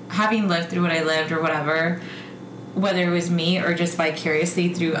having lived through what I lived or whatever, whether it was me or just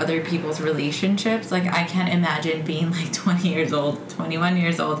vicariously through other people's relationships. Like, I can't imagine being like 20 years old, 21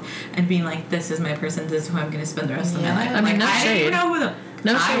 years old, and being like, this is my person, this is who I'm going to spend the rest of my life. I mean, like, I don't even know who the...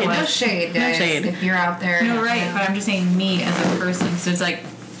 No shade, guys, if you're out there. No, right, but I'm just saying me as a person. So it's like...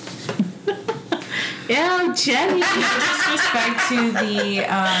 Yeah, Jenny. No disrespect to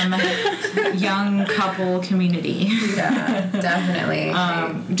the young couple community. Yeah,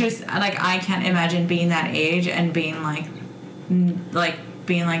 definitely. Just like, I can't imagine being that age and being like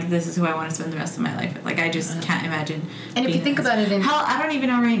this is who I want to spend the rest of my life with. Like, I just can't imagine. And if you think about it, hell, I don't even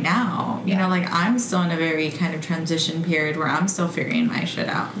know right now. You know, like, I'm still in a very kind of transition period where I'm still figuring my shit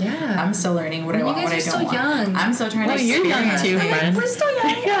out. Yeah, I'm still learning what I want, what I don't want. Young. I'm still trying to. You're young too, friend. We're still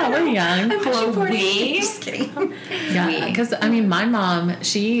young. Yeah, we're young. I'm pushing 40. Just kidding. Yeah, because I mean, my mom,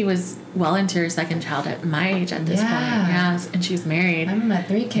 she was well into her second child at my age at this point. Yeah, and she's married. My mom had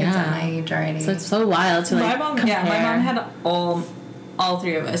 3 kids at my age already. So it's so wild to like compare. My mom had all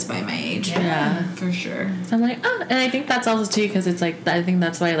 3 of us by my age. Yeah, for sure. So I'm like, oh, and I think that's also too, because it's like, I think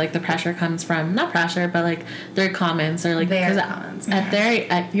that's why like the pressure comes from, not pressure, but like their comments, or like their comments.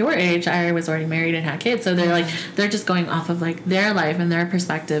 At your age, I was already married and had kids, so they're like, they're just going off of like their life and their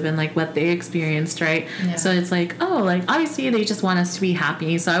perspective and like what they experienced, right? So it's like, oh, like obviously they just want us to be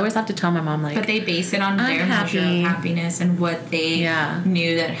happy. So I always have to tell my mom, like, but they base it on their measure of happiness and what they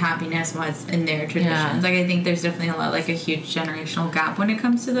knew that happiness was in their traditions. Like, I think there's definitely a huge generational gap when it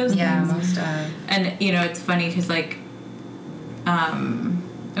comes to those things. Yeah, most of. And, you know, it's funny because, like, I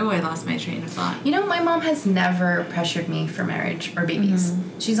lost my train of thought. You know, my mom has never pressured me for marriage or babies.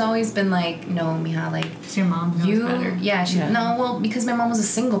 She's always been like, no, Mija, like... It's your mom knows better. Yeah, no, well, because my mom was a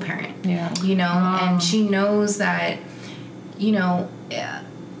single parent. Yeah. You know, and she knows that, you know...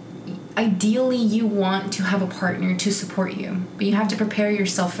 ideally you want to have a partner to support you, but you have to prepare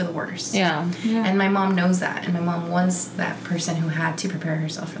yourself for the worst. And my mom knows that, and my mom was that person who had to prepare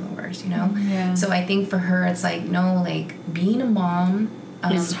herself for the worst, you know. So I think for her it's like, no, like, being a mom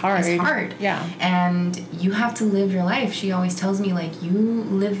it's hard. And you have to live your life. She always tells me, like, you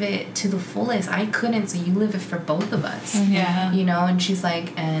live it to the fullest. I couldn't, so you live it for both of us. You know. And she's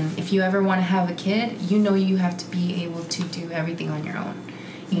like, and if you ever want to have a kid, you know, you have to be able to do everything on your own.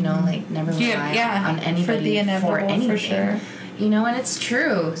 you know, like never rely on anybody for the inevitable, for anything. For sure. You know, and it's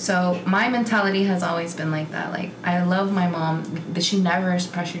true. So my mentality has always been like that. Like, I love my mom, but she never has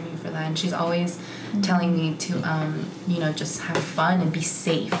pressured me for that. And she's always telling me to, you know, just have fun and be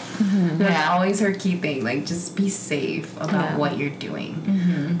safe. That's always her key thing. Like, just be safe about what you're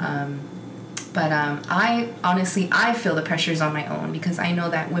doing. But I feel the pressures on my own because I know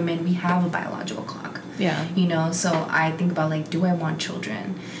that women, we have a biological clock. Yeah. You know, so I think about, like, do I want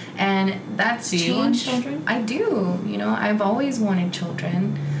children? And that's changed. Do you want children? I do. You know, I've always wanted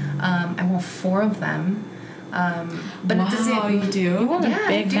children. I want 4 of them. But wow, it doesn't. You do? You want a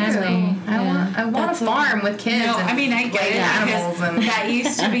big family. I want a farm with kids. No, I mean, I get it. Animals and that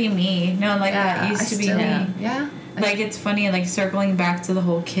used to be me. No, like, that used to be me. Yeah. Like, it's funny, like, circling back to the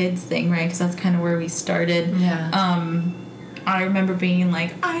whole kids thing, right? Because that's kind of where we started. Yeah. I remember being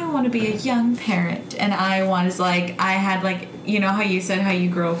like, I want to be a young parent. And I was like, I had, like, you know how you said how you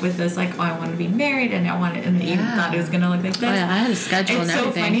grew up with this, like, oh, I want to be married and I wanted, and you thought it was going to look like this. Oh, yeah, I had a schedule and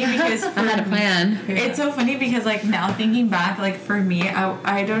everything. It's so funny because I had a plan. It's so funny because, like, now thinking back, like, for me,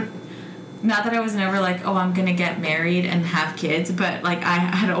 I don't, not that I was never like, oh, I'm gonna get married and have kids, but, like, I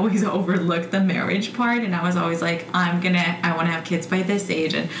had always overlooked the marriage part, and I was always like, I want to have kids by this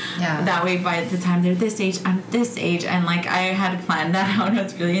age, and that way by the time they're this age, I'm this age, and, like, I had planned that out. I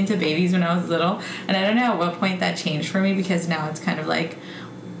was really into babies when I was little, and I don't know at what point that changed for me, because now it's kind of like,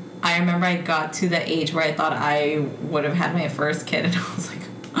 I remember I got to the age where I thought I would have had my first kid, and I was like,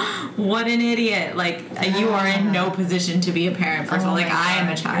 what an idiot. Like, you are in no position to be a parent. First of all, like, I am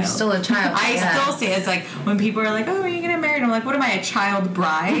a child. You're still a child. I still say it's like, when people are like, oh, are you going to marry? I'm like, what am I, a child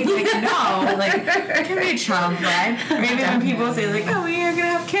bride? Like, no. Like, I can't be a child bride. Or even when people say, like, oh, you're going to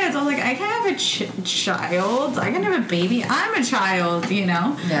have kids. I'm like, I can't have a child. I can have a baby. I'm a child, you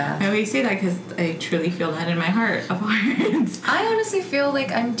know? Yeah. I always say that because I truly feel that in my heart of hearts. I honestly feel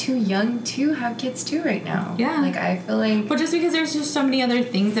like I'm too young to have kids, too, right now. Yeah. Like, I feel like... Well, just because there's just so many other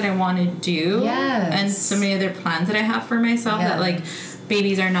things that I want to do, and so many other plans that I have for myself that, like,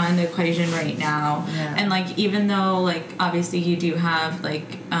 babies are not in the equation right now. And, like, even though, like, obviously you do have,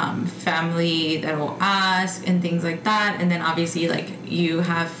 like, family that will ask and things like that, and then obviously, like, you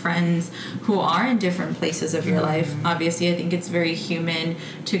have friends who are in different places of your life. Obviously, I think it's very human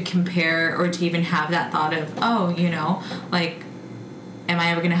to compare or to even have that thought of, oh, you know, like, am I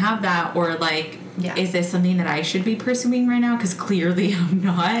ever going to have that? Or, like, is this something that I should be pursuing right now? Because clearly I'm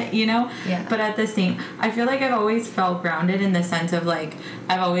not, you know? Yeah. But at the same, I feel like I've always felt grounded in the sense of, like,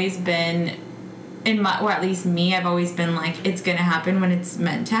 I've always been, or at least me, I've always been like, it's going to happen when it's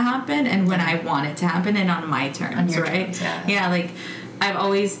meant to happen and when I want it to happen and on my terms, on your right? terms, yeah, like, I've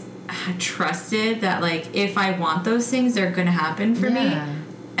always trusted that, like, if I want those things, they're going to happen for me.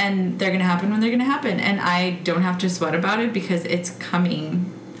 And they're going to happen when they're going to happen. And I don't have to sweat about it because it's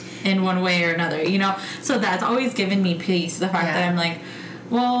coming in one way or another, you know? So that's always given me peace. The fact that I'm like,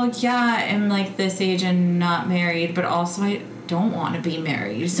 well, yeah, I'm like this age and not married, but also I don't want to be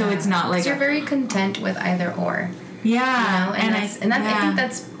married. So it's not like... So you're very content with either or. Yeah. You know? And I think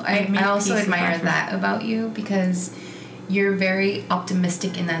that's... I also admire that about you because you're very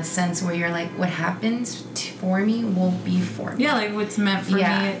optimistic in that sense where you're like, what happens for me will be for me. Yeah, like what's meant for me.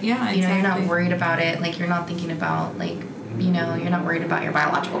 Yeah, exactly. You know, you're not worried about it. Like, you're not thinking about, like, you know, you're not worried about your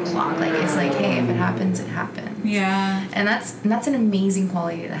biological clock. Like, it's like, hey, if it happens, it happens. Yeah. And that's an amazing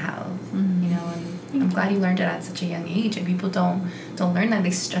quality to have. You know, and I'm glad you learned it at such a young age. And people don't learn that.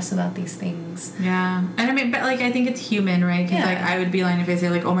 They stress about these things. Yeah. And I mean, but, like, I think it's human, right? Because, like, I would be lying if I say,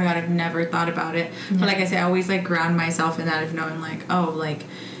 like, oh my God, I've never thought about it. But, like I say, I always, like, ground myself in that of knowing, like, oh, like,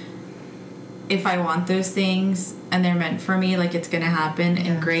 if I want those things and they're meant for me, like, it's gonna happen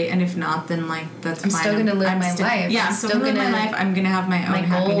and great. And if not, then, like, that's fine. I'm still gonna live my life. Yeah, I'm still gonna live my life. I'm gonna have my own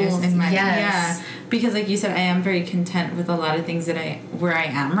happiness goals, and my because, like you said, I am very content with a lot of things that where I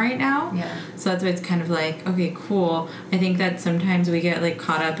am right now. Yeah. So that's why it's kind of like, okay, cool. I think that sometimes we get, like,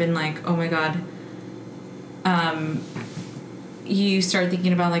 caught up in, like, oh my God, you start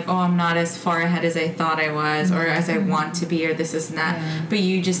thinking about, like, oh, I'm not as far ahead as I thought I was or as I want to be or this and that. But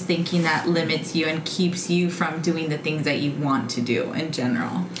you just thinking that limits you and keeps you from doing the things that you want to do in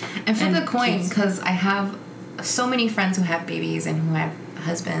general. And flip the coin, because I have so many friends who have babies and who have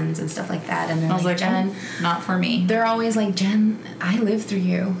husbands and stuff like that. And they're like, Jen, not for me. They're always like, Jen, I lived through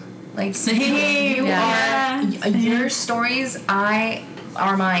you. Like, you are, your stories are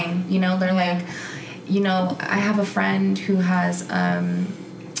mine. You know, they're like... You know, I have a friend who has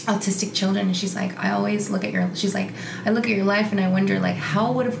autistic children, and she's like, I always look at I look at your life and I wonder, like,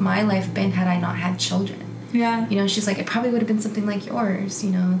 how would have my life been had I not had children? Yeah. You know, she's like, it probably would have been something like yours,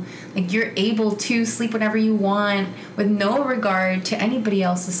 you know. Like, you're able to sleep whenever you want with no regard to anybody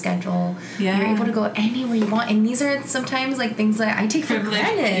else's schedule. Yeah. You're able to go anywhere you want. And these are sometimes, like, things that I take for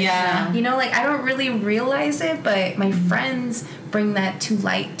granted. Yeah. You know, like, I don't really realize it, but my friends bring that to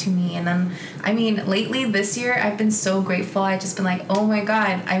light to me. And then, I mean, lately this year, I've been so grateful. I've just been like, oh my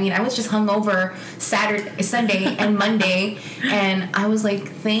God. I mean, I was just hungover Sunday and Monday, and I was like,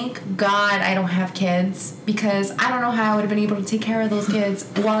 thank God I don't have kids, because I don't know how I would have been able to take care of those kids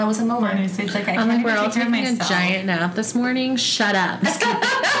while I was hungover. It's like, I'm like, we're all taking a giant nap this morning. Shut up.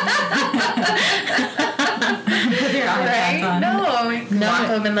 With your Right? on. No, lock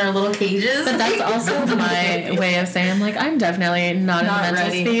them in their little cages. But that's also my way of saying, like, I'm definitely not in the mental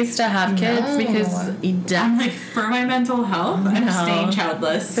ready. space to have kids because you I'm like, for my mental health, I'm staying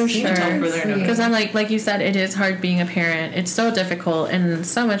childless. For sure. Because I'm like you said, it is hard being a parent. It's so difficult, and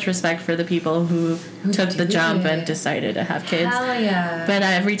so much respect for the people who took the jump and decided to have kids. Hell yeah. But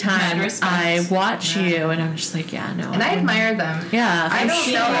every time I watch you, and I'm just like, yeah, no. And I admire them. Yeah, I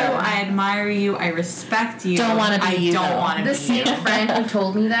don't know. I admire you. I respect you. Don't want to be you. Don't want to be the same friend who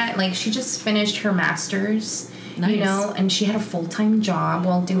told me that, like, she just finished her master's, Nice. you know, and she had a full-time job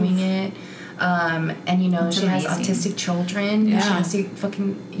while doing it. And, you know, That's she has amazing. autistic children. Yeah. And she has to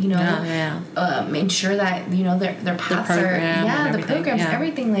fucking, you know, ensure that, you know, their paths the programs,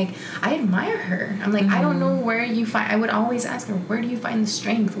 everything. Like, I admire her. I'm like, I don't know where you find, I would always ask her, where do you find the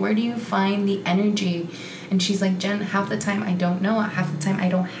strength? Where do you find the energy? And she's like, Jen, half the time I don't know. Half the time I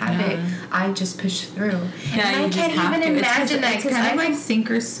don't have it. I just push through. Yeah, and I can't even imagine that. It's kind of like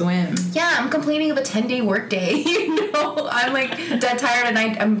sink or swim. Yeah, I'm complaining of a 10-day workday. You know, I'm like dead tired, and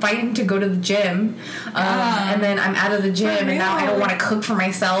I'm fighting to go to the gym. And then I'm out of the gym, and now I don't want to cook for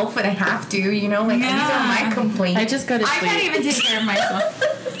myself, and I have to. You know, like these are my complaints. I just go to sleep. I can't even take care of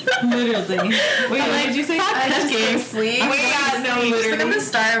myself. Literally. Wait, what did you say? I just go to sleep. Literally. I'm gonna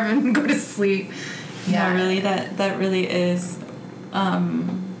starve and go to sleep. Yeah, really. That really is.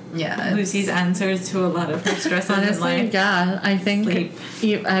 Lucy's answers to a lot of her stresses in life. Yeah, I think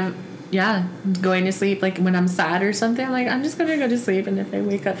Sleep. going to sleep, like when I'm sad or something, I'm like, I'm just gonna go to sleep, and if I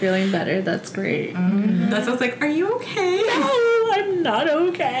wake up feeling better, that's great. That's what's like, are you okay? No, I'm not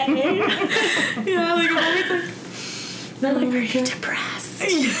okay. Yeah, like I'm always like, they're like, are you depressed?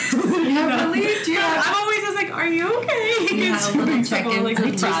 Really? Do you I'm always just like, are you okay? Check-in. I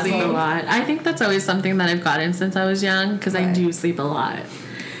do sleep a lot. I think that's always something that I've gotten since I was young, because I do sleep a lot.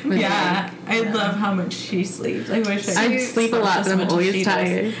 I love how much she sleeps. I wish I sleep a lot, but I'm always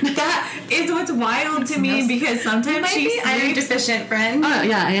tired. That is what's wild to me, because sometimes she's iron deficient, friend. Oh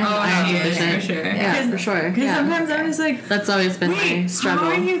yeah, I am iron deficient. For sure. Yeah, for sure. Because sometimes I'm just like, that's always been my struggle.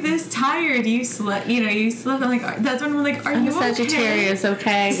 How are you this tired? You slept. I'm like, that's when we're like, are I'm you a Sagittarius,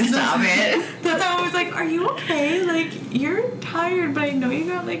 okay? Stop it. That's how I was like, are you okay? Like, you're tired, but I know you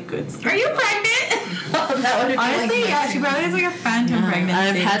got like good sleep. Are you pregnant? Honestly, she probably has like a phantom pregnancy.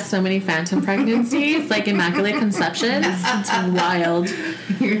 I've had so many phantom pregnancies, like immaculate conceptions. It's wild.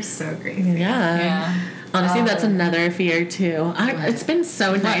 You're so crazy. Yeah. Honestly, that's another fear too. It's been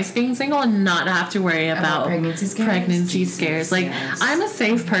so nice being single and not have to worry about pregnancy scares. Like, I'm a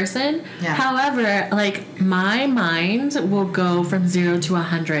safe person. Yeah. However, like, my mind will go from 0 to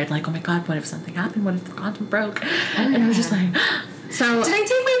 100. Like, oh my God, what if something happened? What if the condom broke? And I was just like, so did I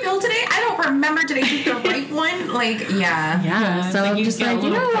take my pill today? I don't remember. Did I take the right one? Like, yeah. So I'm just like, you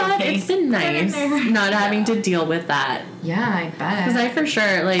know what? It's been nice not having to deal with that. Yeah, I bet. Because I for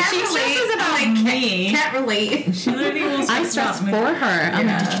sure, like, she stresses about me. Can't relate. She literally will I stress for her. I'm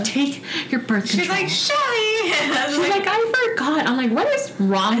like, did you take your birth control? She's like, Shelly. She's like, I forgot. I'm like, what is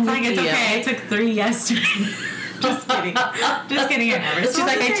wrong with you? It's okay. I took 3 yesterday. Just kidding. Just kidding. I never. She's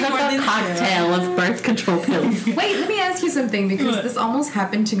like, I took a cocktail of birth control pills. Wait, let me ask you something, because this almost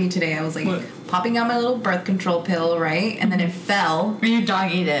happened to me today. I was like popping out my little birth control pill, right? And then it fell. Or your dog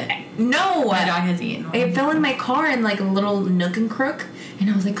ate it. No. My dog has eaten one. It fell in my car in like a little nook and crook. And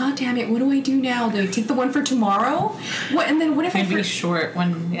I was like, God damn it, what do I do now? Do I take the one for tomorrow? What? And then what if Maybe short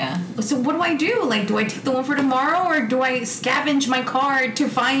one, So what do I do? Like, do I take the one for tomorrow, or do I scavenge my car to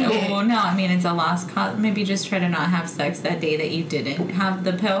find it? Oh, no, I mean, it's a lost cause. Maybe just try to not have sex that day that you didn't have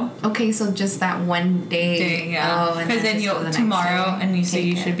the pill. Okay, so just that one day. Yeah. Oh, because then you'll tomorrow, and you say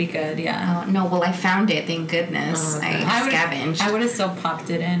you should be good, Oh, no, well, I found it, thank goodness. I scavenged. I would have still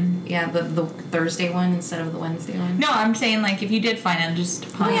popped it in. Yeah, the Thursday one instead of the Wednesday one. No, I'm saying, like, if you did find it, just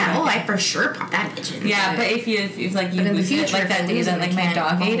pop it. Oh, I for sure pop that bitch in. Yeah, but if like you lose it, like that day that like my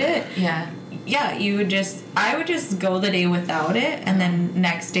dog ate it, I would just go the day without it, and then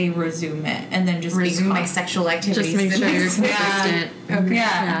next day resume it, and then just resume my sexual activities. Just make sure you're consistent. Okay.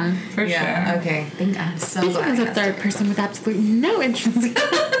 Yeah, for sure. Okay. Thank God. So Speaking as a third person with absolutely no interest.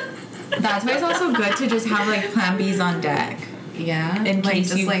 That's why it's also good to just have like plan B's on deck. Yeah. In like case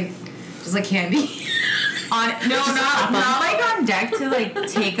just you like candy. Not like on deck to like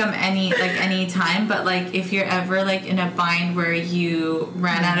take them any time, but like if you're ever like in a bind where you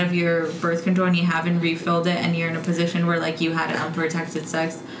ran out of your birth control and you haven't refilled it, and you're in a position where like you had unprotected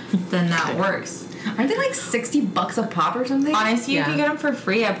sex, then that works. Aren't they like $60 a pop or something? Honestly, you can get them for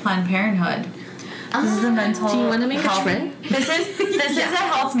free at Planned Parenthood. This is a mental. Do you want to make health. a trip? This is a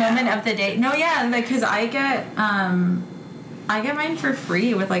health moment of the day. No, yeah, because I get mine for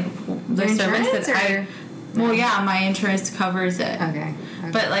free with like the service that Well, yeah, my insurance covers it. Okay.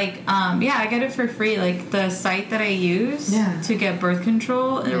 But like, I get it for free. Like the site that I use to get birth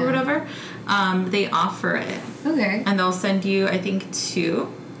control or whatever, they offer it. Okay. And they'll send you, I think,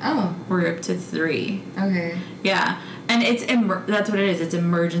 2. Oh. Or up to 3. Okay. Yeah. And that's what it is. It's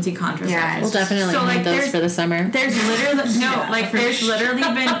emergency contraception. Yeah, we'll definitely need those for the summer. There's literally there's literally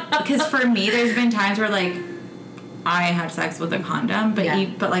been, because for me there's been times where like I had sex with a condom, but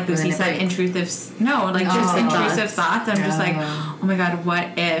like Lucy said, intrusive thoughts. I'm just like, oh my God,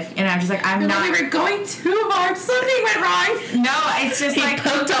 what if? And I'm just like, we were going too hard. Something went wrong. No, it's just he like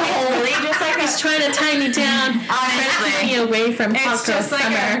poked a hole. Really just like he's trying to tie me down. Honestly, keep me away from it's just like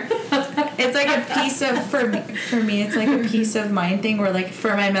summer. It's like a piece of for me. It's like a peace of mind thing where like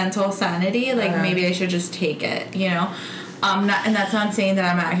for my mental sanity, like maybe I should just take it, you know. And that's not saying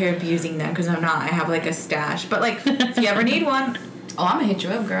that I'm out here abusing them, because I'm not. I have like a stash, but like if you ever need one, I'm gonna hit you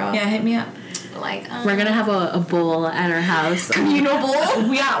up, girl. Yeah, hit me up. Like we're gonna have a bowl at our house. Communal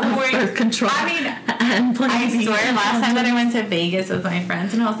bowl. Yeah, birth control. I mean, and I swear, last time that I went to Vegas with my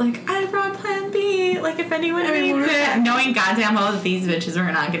friends, and I was like, I brought Plan B. Like if anyone needs it, knowing goddamn well that these bitches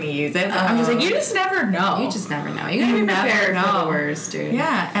are not gonna use it. I'm just like, you just never know. You just never know. You gotta be prepared for the worst, dude.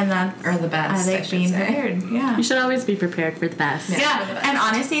 Yeah, and that's or the best. I like being prepared. Yeah, you should always be prepared for the best. Yeah, and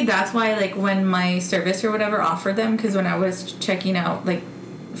honestly, that's why like when my service or whatever offered them, because when I was checking out like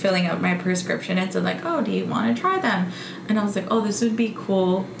filling out my prescription, it said like, oh, do you want to try them? And I was like, oh, this would be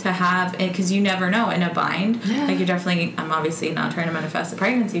cool to have, because you never know in a bind. Yeah. Like I'm obviously not trying to manifest a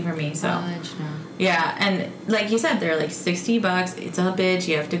pregnancy for me, so yeah. And like you said, they're like $60. It's a bitch.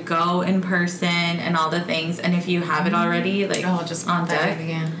 You have to go in person and all the things, and if you have it already, like just on deck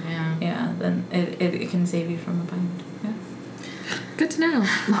again. Yeah, then it can save you from a bind. Yeah. Good to know.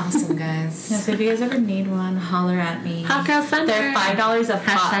 Awesome, guys. Yeah, so if you guys ever need one, holler at me. Hot Girl Summer. They're $5 a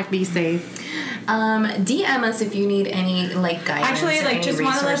pop. #, be safe. DM us if you need any like guidance. Actually, like just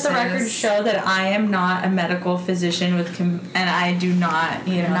want to let the record show that I am not a medical physician and I do not,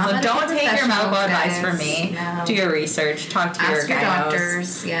 so don't take your medical advice from me. No. Do your research. Talk to Ask your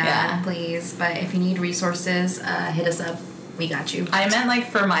doctors. Yeah, please. But if you need resources, hit us up. We got you. I meant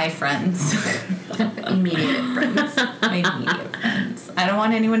like for my friends. Immediate friends. My immediate friends. I don't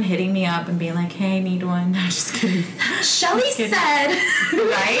want anyone hitting me up and being like, hey, I need one. I'm just kidding. Shelly said.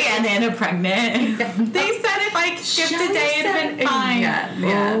 Right? And Anna pregnant. They said if I skipped a day, it'd been fine.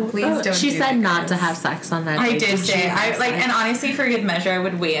 Yeah. Please don't. She said not to have sex on that day. I did say. And honestly, for good measure, I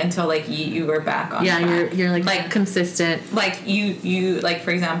would wait until like you were back on. Yeah, you're like consistent. Like you like,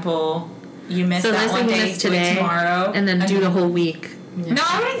 for example, you missed that one day, today, tomorrow, and then do the whole week. Yeah.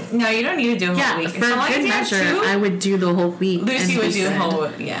 No, you don't need to do a whole week. For good measure, I would do the whole week. Lucy would do the whole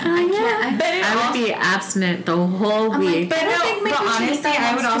week. Yeah. I would be abstinent the whole week. But honestly,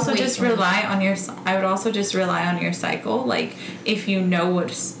 I would also just rely on your. I would also just rely on your cycle. Like if you know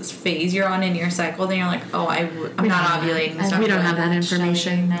what phase you're on in your cycle, then you're like, oh, I'm not ovulating. We don't have that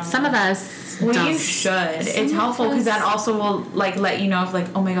information. Some of us. Well, you should. It's helpful because that also will like let you know if like,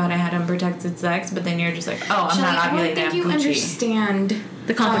 oh my God, I had unprotected sex, but then you're just like, oh, I'm not ovulating. I don't think you understand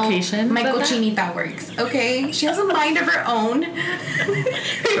the complications. My cochinita works. Okay, she has a mind of her own.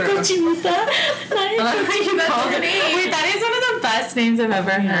 Cochinita. Wait, that is one of the best names I've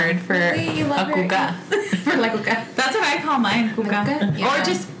ever heard for a kuka. For la kuka. That's what I call mine, kuka. Or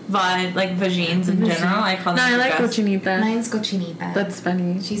just like vagines in general. I call them I like cochinita. Mine's cochinita. That's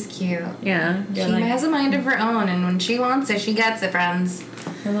funny. She's cute. Yeah. She has a mind of her own, and when she wants it, she gets it, friends.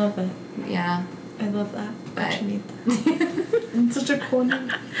 I love it. Yeah. I love that. Cochinita. It's such a cool name.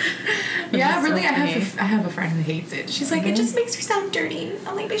 Yeah, really, I have a friend who hates it. She's like, it just makes her sound dirty.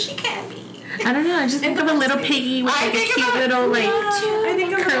 I'm like, but she can be. I don't know. I just think of a little piggy with like a cute little like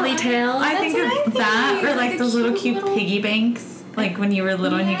curly tail. I think of that or like those little cute piggy banks. Like when you were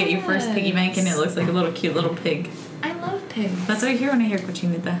little and you get your first piggy bank and it looks like a little cute little pig. I love pigs. That's what I hear when I hear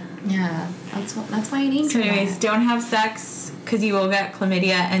cochinita. Yeah, that's why I named So anyways, don't have sex because you will get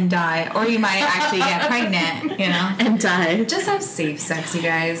chlamydia and die, or you might actually get pregnant, you know, and die. Just have safe sex, you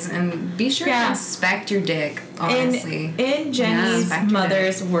guys, and be sure to inspect your dick. Honestly, in Jenny's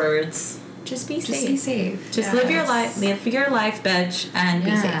mother's words, just be safe. Just be safe. Just live your life, bitch, and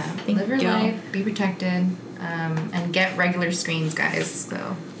be safe. Live your life, be protected, and get regular screens, guys.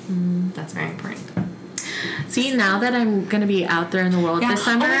 So that's very important. See, now that I'm going to be out there in the world this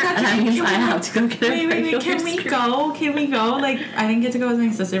summer, that means I have to go get a regular Can we go? Like, I didn't get to go with my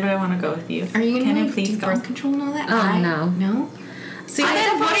sister, but I want to go with you. Are you going to do birth control and all that? Oh, no. No? See, what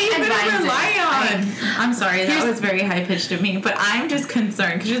are you going to rely on? I'm sorry, that was very high-pitched of me, but I'm just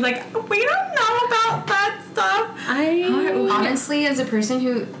concerned, because she's like, we don't know about that stuff. Honestly, as a person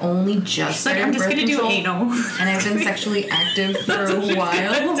who only just started I'm just going to do anal. And I've been sexually active for a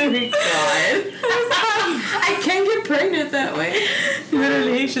while. Oh, God. I can't get pregnant that way.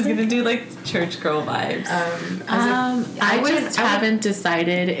 Literally, she's going to do, like, church girl vibes. I just haven't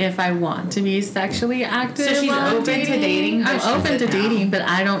decided if I want to be sexually active. So she's open to dating? I'm open to dating, but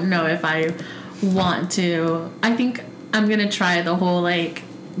I don't know if I want to. I think I'm going to try the whole, like,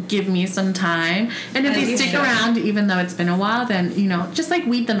 give me some time. And if they stick around, even though it's been a while, then, you know, just, like,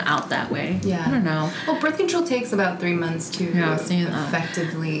 weed them out that way. Yeah. I don't know. Well, birth control takes about 3 months to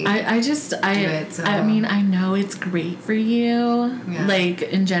effectively do it. So. I mean, I know it's great for you. Yeah. Like,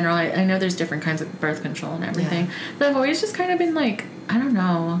 in general, I know there's different kinds of birth control and everything. Yeah. But I've always just kind of been, like, I don't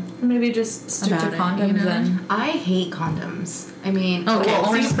know. Maybe just stick to condoms then. I hate condoms. I mean,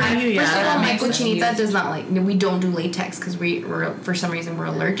 only for you, First of all, my cochinita does not like. We don't do latex because we're for some reason we're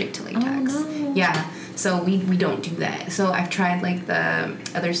allergic to latex. Oh, no. Yeah, so we don't do that. So I've tried like the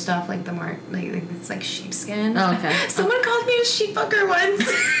other stuff, like the more like it's like sheepskin. Oh, okay. Someone called me a sheep fucker once.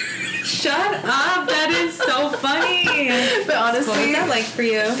 Shut up! That is so funny. But honestly, what was that like for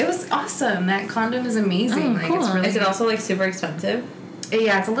you? It was awesome. That condom is amazing. Oh, cool. It's really is it also like super expensive?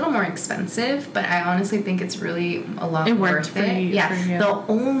 Yeah, it's a little more expensive, but I honestly think it's really a lot worth it. Yeah. The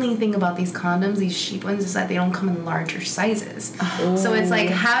only thing about these condoms, these sheep ones, is that they don't come in larger sizes. Oh. So it's like,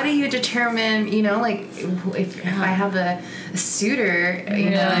 how do you determine, you know, like if I have a suitor, you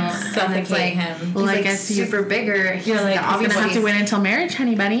know, like suffocate him. Well, I guess super bigger. You're like, obviously gonna have to wait until marriage,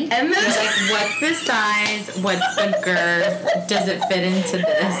 honey bunny. And then you're like, what's the size? What's the girth? Does it fit into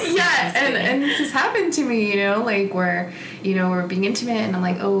this? Yeah, and this has happened to me, you know, like where, you know, we're being intimate and I'm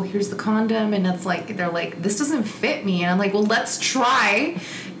like, oh, here's the condom, and it's like they're like, this doesn't fit me, and I'm like, well, let's try.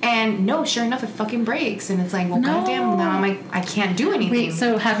 And no, sure enough, it fucking breaks, and it's like, well, goddamn, now I'm like, I can't do anything. Wait,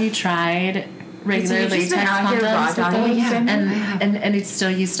 so have you tried regular latex condoms? And it's still,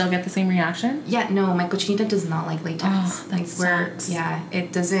 you still get the same reaction? Yeah, no, my cochinita does not like latex. Oh, that sucks. Yeah,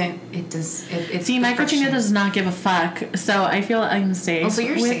 it doesn't. It's See, my cochinita does not give a fuck, so I feel I'm safe. Oh, so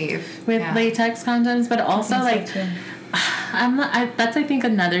you're safe with latex condoms, but also like, so that's I think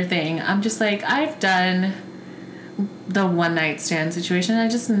another thing. I'm just like, I've done the one night stand situation. I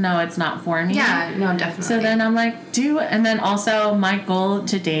just know it's not for me. Yeah, no, definitely. So then I'm like, and then also my goal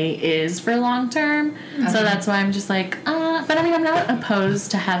to date is for long term. Okay. So that's why I'm just like, but I mean, I'm not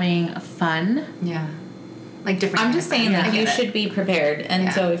opposed to having fun. Yeah. Like different. I'm just saying that you should be prepared,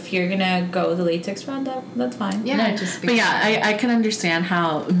 and so if you're gonna go the latex round, that's fine. Yeah, but yeah, I can understand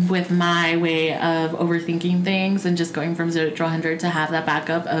how with my way of overthinking things and just going from 0 to 100 to have that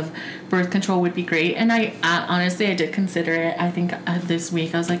backup of birth control would be great. And I honestly I did consider it. I think this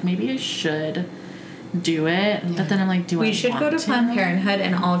week I was like, maybe I should do it, but then I'm like, we should go to Planned Parenthood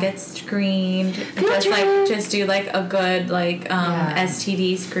and all get screened. Just do like a good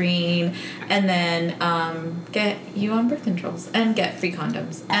STD screen, and then get you on birth controls and get free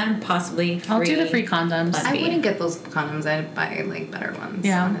condoms and possibly free. I'll do the free condoms. I wouldn't get those condoms. I'd buy like better ones.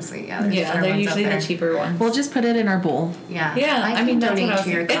 Yeah, honestly, they're usually the cheaper ones. We'll just put it in our bowl. Yeah, I mean that's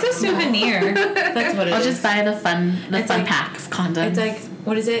what it's a souvenir. That's what it is. I'll just buy the fun pack of condoms. It's like,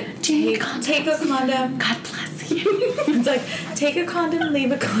 what is it? Take a condom. God bless you. It's like, take a condom,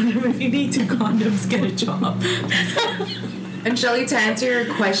 leave a condom. If you need 2 condoms, get a job. And Shelly, to answer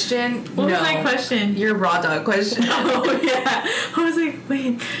your question, what was my question? Your raw dog question. Oh yeah. I was like,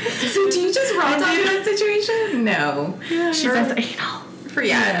 wait. So do you just raw dog in that situation? No. Yeah, she does anal.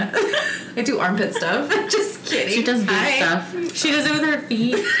 I do armpit stuff. Just kidding. She does boob stuff. She does it with her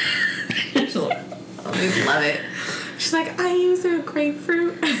feet. I love it. She's like, I use a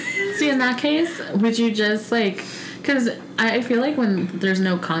grapefruit. See, in that case, would you just like, because I feel like when there's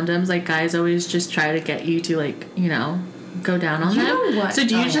no condoms, like guys always just try to get you to like, you know, go down on them. Know what? So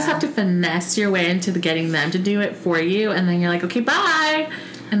do you just have to finesse your way into getting them to do it for you, and then you're like, okay, bye,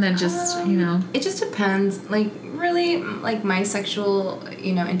 and then just, you know. It just depends. Like, really, like, my sexual,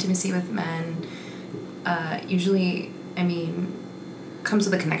 intimacy with men, usually, comes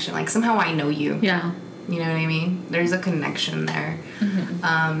with a connection. Like, somehow I know you. Yeah. You know what I mean? There's a connection there.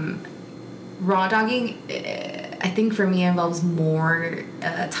 Mm-hmm. Raw dogging, I think for me involves more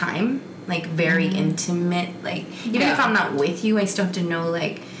time. Like, very intimate. Like, even if I'm not with you, I still have to know,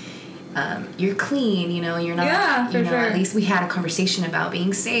 like, you're clean, you're not, for sure. At least we had a conversation about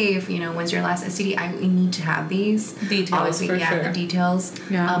being safe, when's your last STD? We need to have these. Details, obviously, for sure. The details.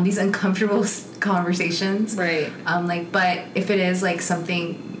 Yeah. These uncomfortable conversations. Right. But if it is, like,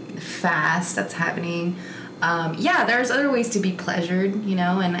 something fast that's happening, there's other ways to be pleasured,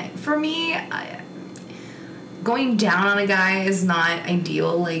 and for me, going down on a guy is not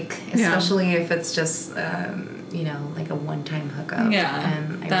ideal, like, especially if it's just, like a one-time hookup. Yeah.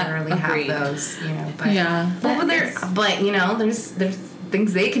 And I rarely have those, but... Yeah. But there's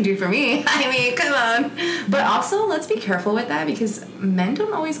things they can do for me. Come on. But also, let's be careful with that, because men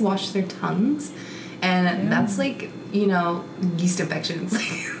don't always wash their tongues. And that's, like, yeast infections.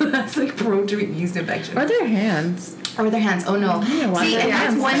 That's, like, prone to yeast infections. Or their hands. Or their hands. Oh, no. See, and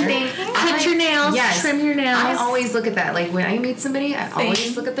that's one thing. Cut your nails. Yes. Trim your nails. I always look at that. Like, when I meet somebody, I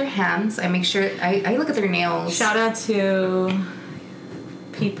always look at their hands. I make sure... I look at their nails. Shout out to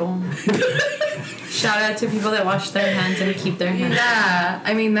people. Shout out to people that wash their hands and keep their hands. Yeah.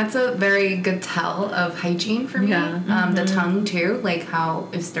 That's a very good tell of hygiene for me. Yeah. The tongue, too. Like, how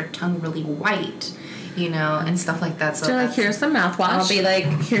is their tongue really white? And stuff like that. So so, like, here's the mouthwash. I'll be like,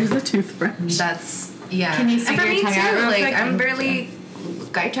 here's the toothbrush. That's... Yeah. Can you see and for your me, tongue too. out? Like, I'm barely...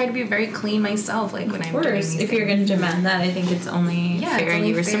 I try to be very clean myself, like, when I'm doing these if things. you're going to demand that, I think it's only fair it's only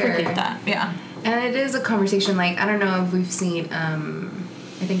you reciprocate fair. that. Yeah. And it is a conversation, like, I don't know if we've seen,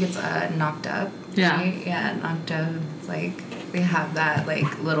 I think it's Knocked Up. Yeah. Right? Yeah, Knocked Up. It's like, they have that,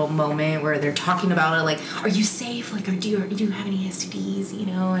 like, little moment where they're talking about it, like, are you safe? Like, do you have any STDs,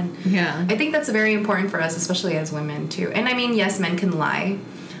 And Yeah. I think that's very important for us, especially as women, too. And, yes, men can lie.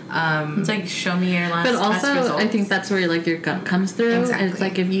 It's like, show me your last But test also, results. I think that's where, like, your gut comes through. Exactly. And it's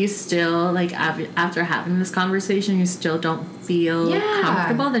like, if you still, like, after having this conversation, you still don't feel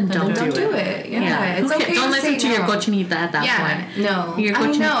comfortable, then don't do it. Yeah. It's okay don't to listen say to your no. cochinita at that point. No.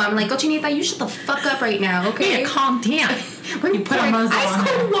 I know. I'm like, cochinita, you shut the fuck up right now, okay? Yeah, calm down. You put a muzzle ice on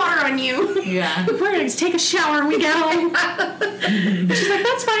cold water on you. Yeah. We're going to take a shower and we get home. And she's like,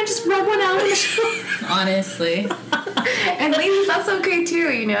 that's fine, just rub one out in the shower. Honestly. And ladies, that's okay too,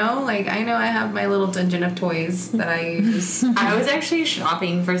 Like, I know I have my little dungeon of toys that I use. I was actually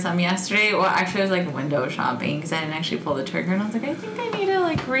shopping for some yesterday. Well, actually, I was, like, window shopping because I didn't actually pull the trigger. And I was like, I think I need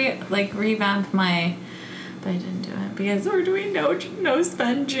to, revamp my... But I didn't do it because we're doing no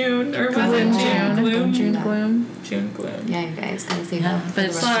spend June. Or was it June gloom? June gloom. June gloom. Yeah, you guys gotta save Yeah, up.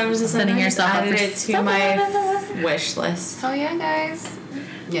 but So I was just setting yourself up added for it to my wish list. Oh, yeah, guys.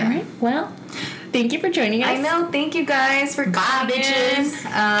 Yeah. All right, well, thank you for joining us. I know. Thank you guys for coming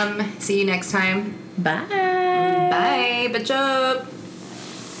in. See you next time. Bye. Bye. Bye job.